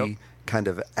movie kind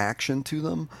of action to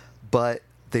them, but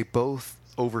they both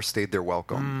overstayed their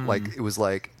welcome. Like it was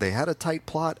like they had a tight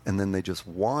plot and then they just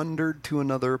wandered to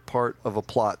another part of a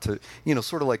plot to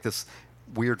sort of like this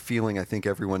weird feeling I think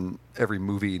every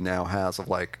movie now has of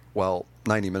like, well,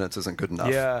 90 minutes isn't good enough.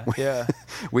 Yeah.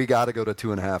 We got to go to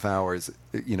 2.5 hours,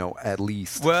 at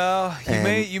least. Well,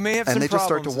 you may have some problems. And they just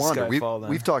start to wander. Skyfall,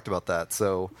 we've talked about that.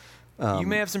 So you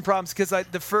may have some problems because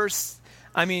Javier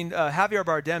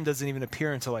Bardem doesn't even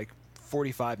appear until like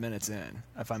 45 minutes in,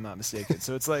 if I'm not mistaken.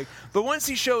 So it's like, but once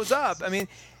he shows up, I mean,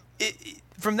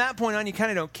 from that point on, you kind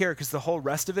of don't care because the whole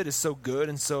rest of it is so good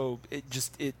and so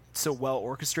it's so well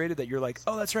orchestrated that you're like,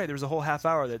 oh, that's right. There was a whole half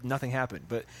hour that nothing happened.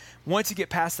 But once you get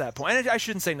past that point, and I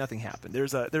shouldn't say nothing happened.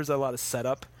 There's a lot of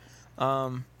setup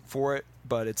for it,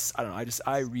 but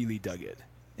I really dug it.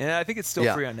 And I think it's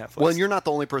still free on Netflix. Well, and you're not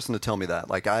the only person to tell me that.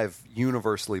 Like, I've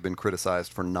universally been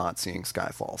criticized for not seeing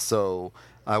Skyfall. So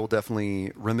I will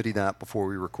definitely remedy that before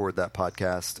we record that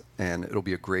podcast, and it'll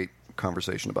be a great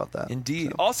conversation about that. Indeed.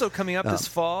 So, also coming up this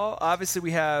fall, obviously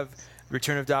we have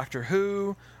Return of Doctor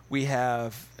Who. We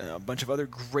have a bunch of other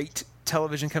great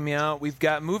television coming out. We've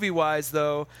got movie-wise,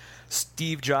 though,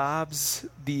 Steve Jobs,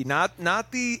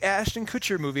 not the Ashton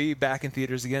Kutcher movie back in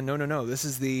theaters again. No. This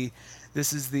is the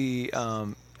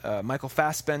Michael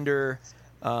Fassbender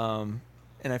and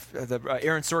Aaron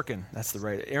Sorkin. That's the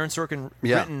right Aaron Sorkin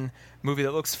written movie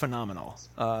that looks phenomenal.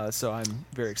 So I'm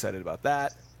very excited about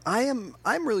that. I'm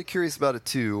really curious about it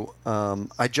too.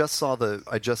 I just saw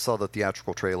the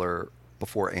theatrical trailer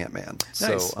before Ant-Man.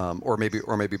 Nice. So or maybe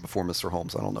before Mr.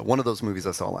 Holmes. I don't know. One of those movies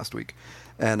I saw last week,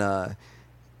 and I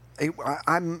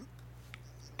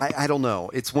don't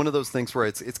know. It's one of those things where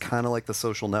it's kind of like The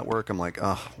Social Network. I'm like,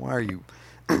 oh, why are you,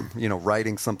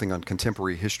 writing something on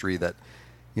contemporary history that,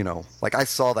 like I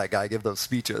saw that guy give those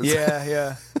speeches.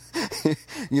 Yeah.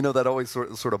 That always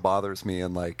sort of bothers me,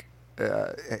 and like,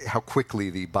 how quickly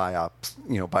the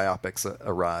biopics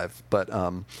arrive. But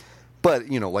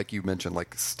like you mentioned,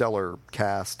 like stellar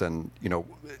cast and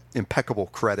impeccable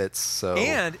credits. So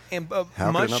and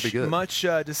how could it not be good? much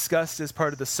discussed as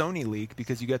part of the Sony leak,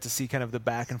 because you got to see kind of the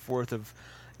back and forth of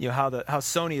how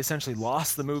Sony essentially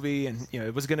lost the movie, and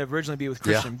it was going to originally be with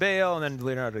Christian Bale and then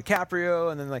Leonardo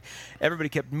DiCaprio, and then like everybody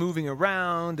kept moving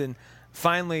around, and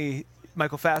finally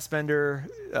Michael Fassbender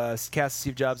cast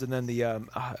Steve Jobs, and then the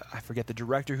I forget the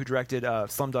director who directed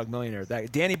Slumdog Millionaire,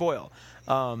 Danny Boyle.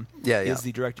 Is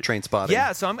the director. Trainspotting.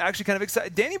 Yeah, so I'm actually kind of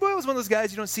excited. Danny Boyle is one of those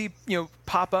guys you don't see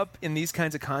pop up in these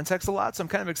kinds of contexts a lot, so I'm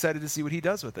kind of excited to see what he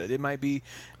does with it. It might be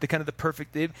the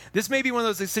perfect. This may be one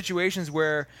of those situations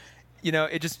where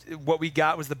what we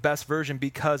got was the best version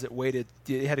because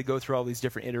it had to go through all these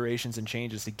different iterations and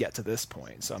changes to get to this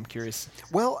point. So I'm curious.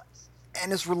 Well,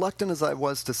 and as reluctant as I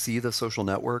was to see The Social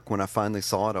Network, when I finally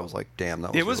saw it, I was like, damn,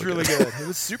 that was really good. It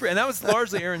was super. And that was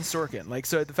largely Aaron Sorkin. Like,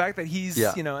 so the fact that he's,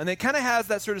 and it kind of has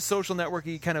that sort of Social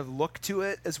Network-y kind of look to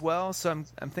it as well. So I'm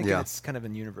thinking it's kind of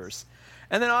in universe.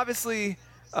 And then obviously,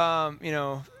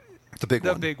 the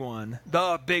big one.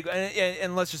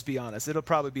 And let's just be honest, it'll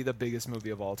probably be the biggest movie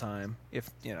of all time. It's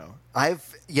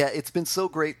been so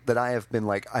great that I have been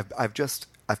like, I've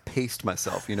paced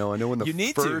myself. I know when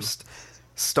the first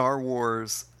Star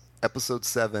Wars Episode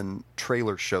 7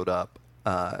 trailer showed up,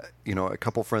 a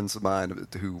couple friends of mine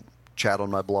who chat on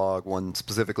my blog, one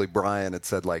specifically Brian, had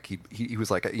said like he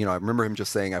was like, I remember him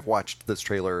just saying, I've watched this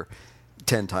trailer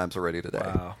 10 times already today.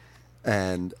 Wow.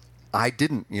 And I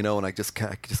didn't, and I just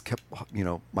kept,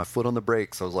 my foot on the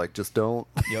brakes. I was like, just don't,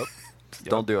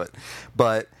 don't do it.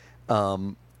 But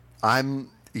I'm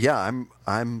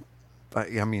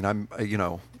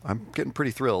getting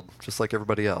pretty thrilled, just like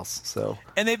everybody else. So,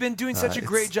 and they've been doing such a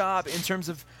great job in terms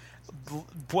of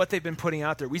what they've been putting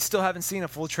out there. We still haven't seen a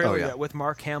full trailer yet with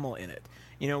Mark Hamill in it.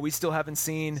 We still haven't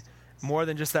seen more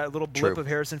than just that little blip of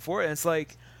Harrison Ford. And it's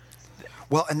like,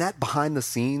 well, and that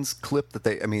behind-the-scenes clip that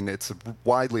it's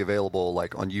widely available,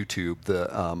 like on YouTube,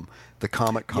 the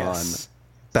Comic-Con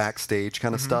backstage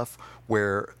kind of stuff,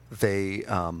 where they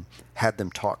had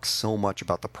them talk so much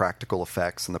about the practical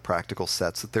effects and the practical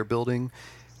sets that they're building,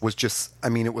 was just,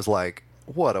 it was like,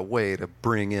 what a way to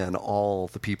bring in all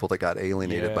the people that got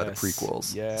alienated by the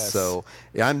prequels. Yes. So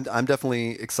I'm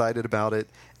definitely excited about it,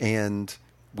 and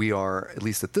we are, at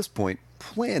least at this point,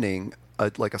 planning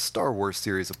a Star Wars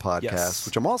series of podcasts,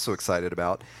 which I'm also excited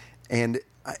about. And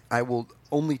I will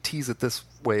only tease it this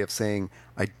way of saying,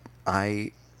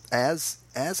 I as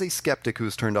a skeptic who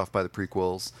was turned off by the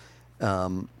prequels,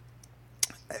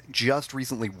 just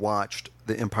recently watched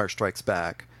The Empire Strikes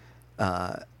Back,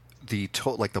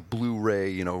 the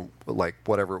Blu-ray, like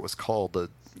whatever it was called, the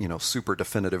super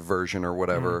definitive version or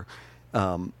whatever.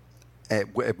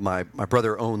 My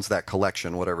brother owns that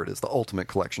collection, whatever it is, the Ultimate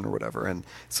Collection or whatever. And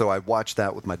so I watched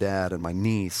that with my dad and my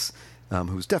niece,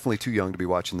 who's definitely too young to be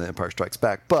watching The Empire Strikes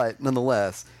Back, but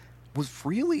nonetheless was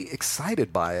really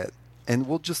excited by it. And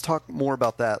we'll just talk more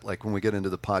about that like when we get into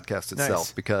the podcast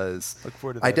itself, because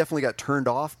I definitely got turned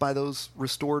off by those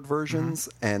restored versions,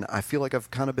 and I feel like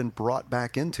I've kind of been brought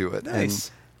back into it.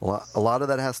 Nice. And a lot of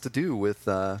that has to do with,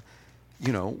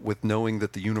 with knowing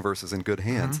that the universe is in good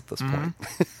hands at this point.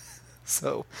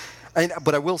 So,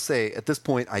 but I will say, at this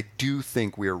point, I do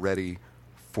think we are ready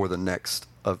for the next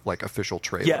official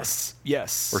trailer.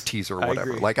 Yes. Or teaser or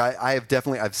whatever. Like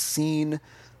I've seen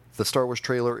the Star Wars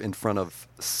trailer in front of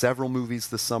several movies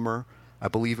this summer. I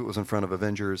believe it was in front of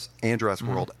Avengers and Jurassic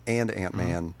World and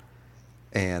Ant-Man.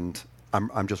 And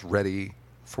I'm just ready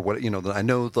for what, I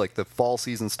know like the fall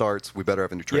season starts, we better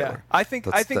have a new trailer. Yeah, I think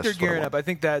they're gearing up. I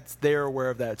think that they're aware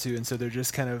of that too, and so they're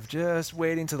just kind of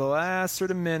waiting to the last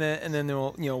sort of minute, and then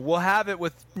we'll have it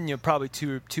with probably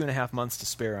 2.5 months to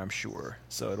spare, I'm sure.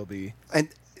 So it'll be. And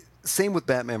same with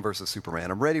Batman versus Superman.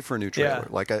 I'm ready for a new trailer. Yeah.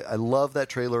 Like I love that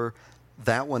trailer.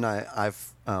 That one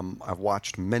I've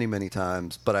watched many, many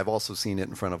times, but I've also seen it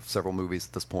in front of several movies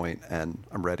at this point, and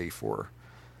I'm ready for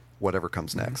whatever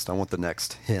comes next. I want the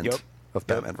next hint of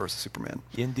Batman versus Superman.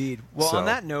 Indeed. Well, on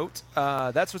that note,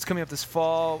 that's what's coming up this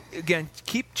fall. Again,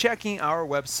 keep checking our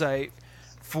website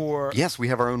for... Yes, we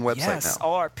have our own website now.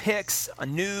 All our picks,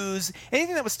 news,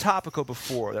 anything that was topical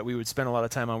before that we would spend a lot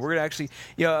of time on. We're going to actually,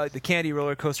 the Candy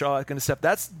roller coaster, all that kind of stuff,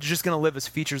 that's just going to live as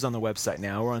features on the website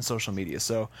now. We're on social media.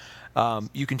 So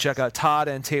you can check out Todd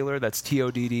and Taylor. That's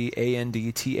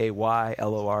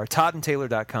TODDANDTAYLOR.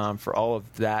 ToddandTaylor.com for all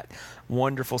of that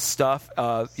wonderful stuff,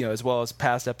 as well as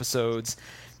past episodes.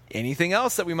 Anything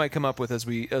else that we might come up with as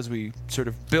we sort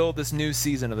of build this new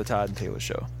season of the Todd and Taylor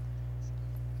Show?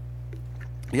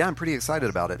 Yeah, I'm pretty excited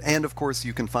about it. And, of course,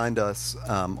 you can find us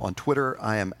on Twitter.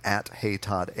 I am at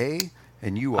HeyToddA,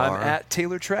 and you are... I'm at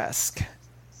Taylor Trask.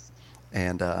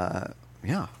 And,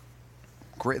 yeah.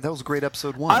 Great. That was a great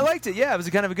episode 1. I liked it. Yeah, it was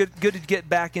kind of good to get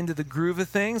back into the groove of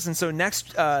things. And so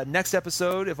next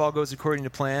episode, if all goes according to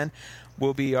plan,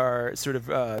 will be our sort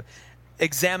of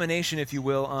examination, if you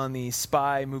will, on the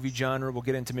spy movie genre. We'll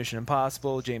get into Mission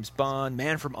Impossible, James Bond,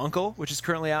 Man from U.N.C.L.E., which is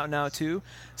currently out now too.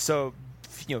 So,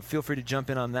 feel free to jump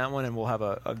in on that one, and we'll have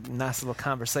a nice little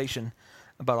conversation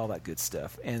about all that good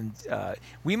stuff. And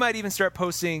we might even start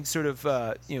posting sort of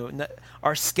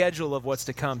our schedule of what's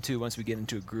to come too once we get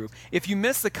into a group. If you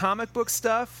miss the comic book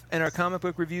stuff and our comic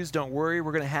book reviews, don't worry.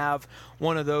 We're going to have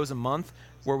one of those a month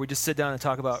where we just sit down and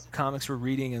talk about comics we're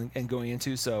reading and going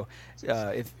into. So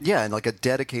and like a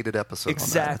dedicated episode.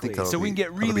 Exactly. On that. So we can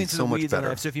get really into the weeds on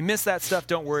that. So if you miss that stuff,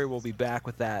 don't worry. We'll be back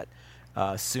with that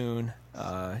soon,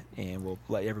 and we'll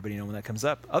let everybody know when that comes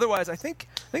up. Otherwise, I think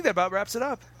that about wraps it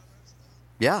up.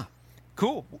 Yeah.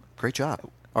 Cool. Great job.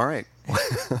 All right.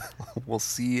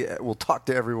 We'll talk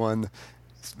to everyone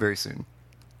very soon.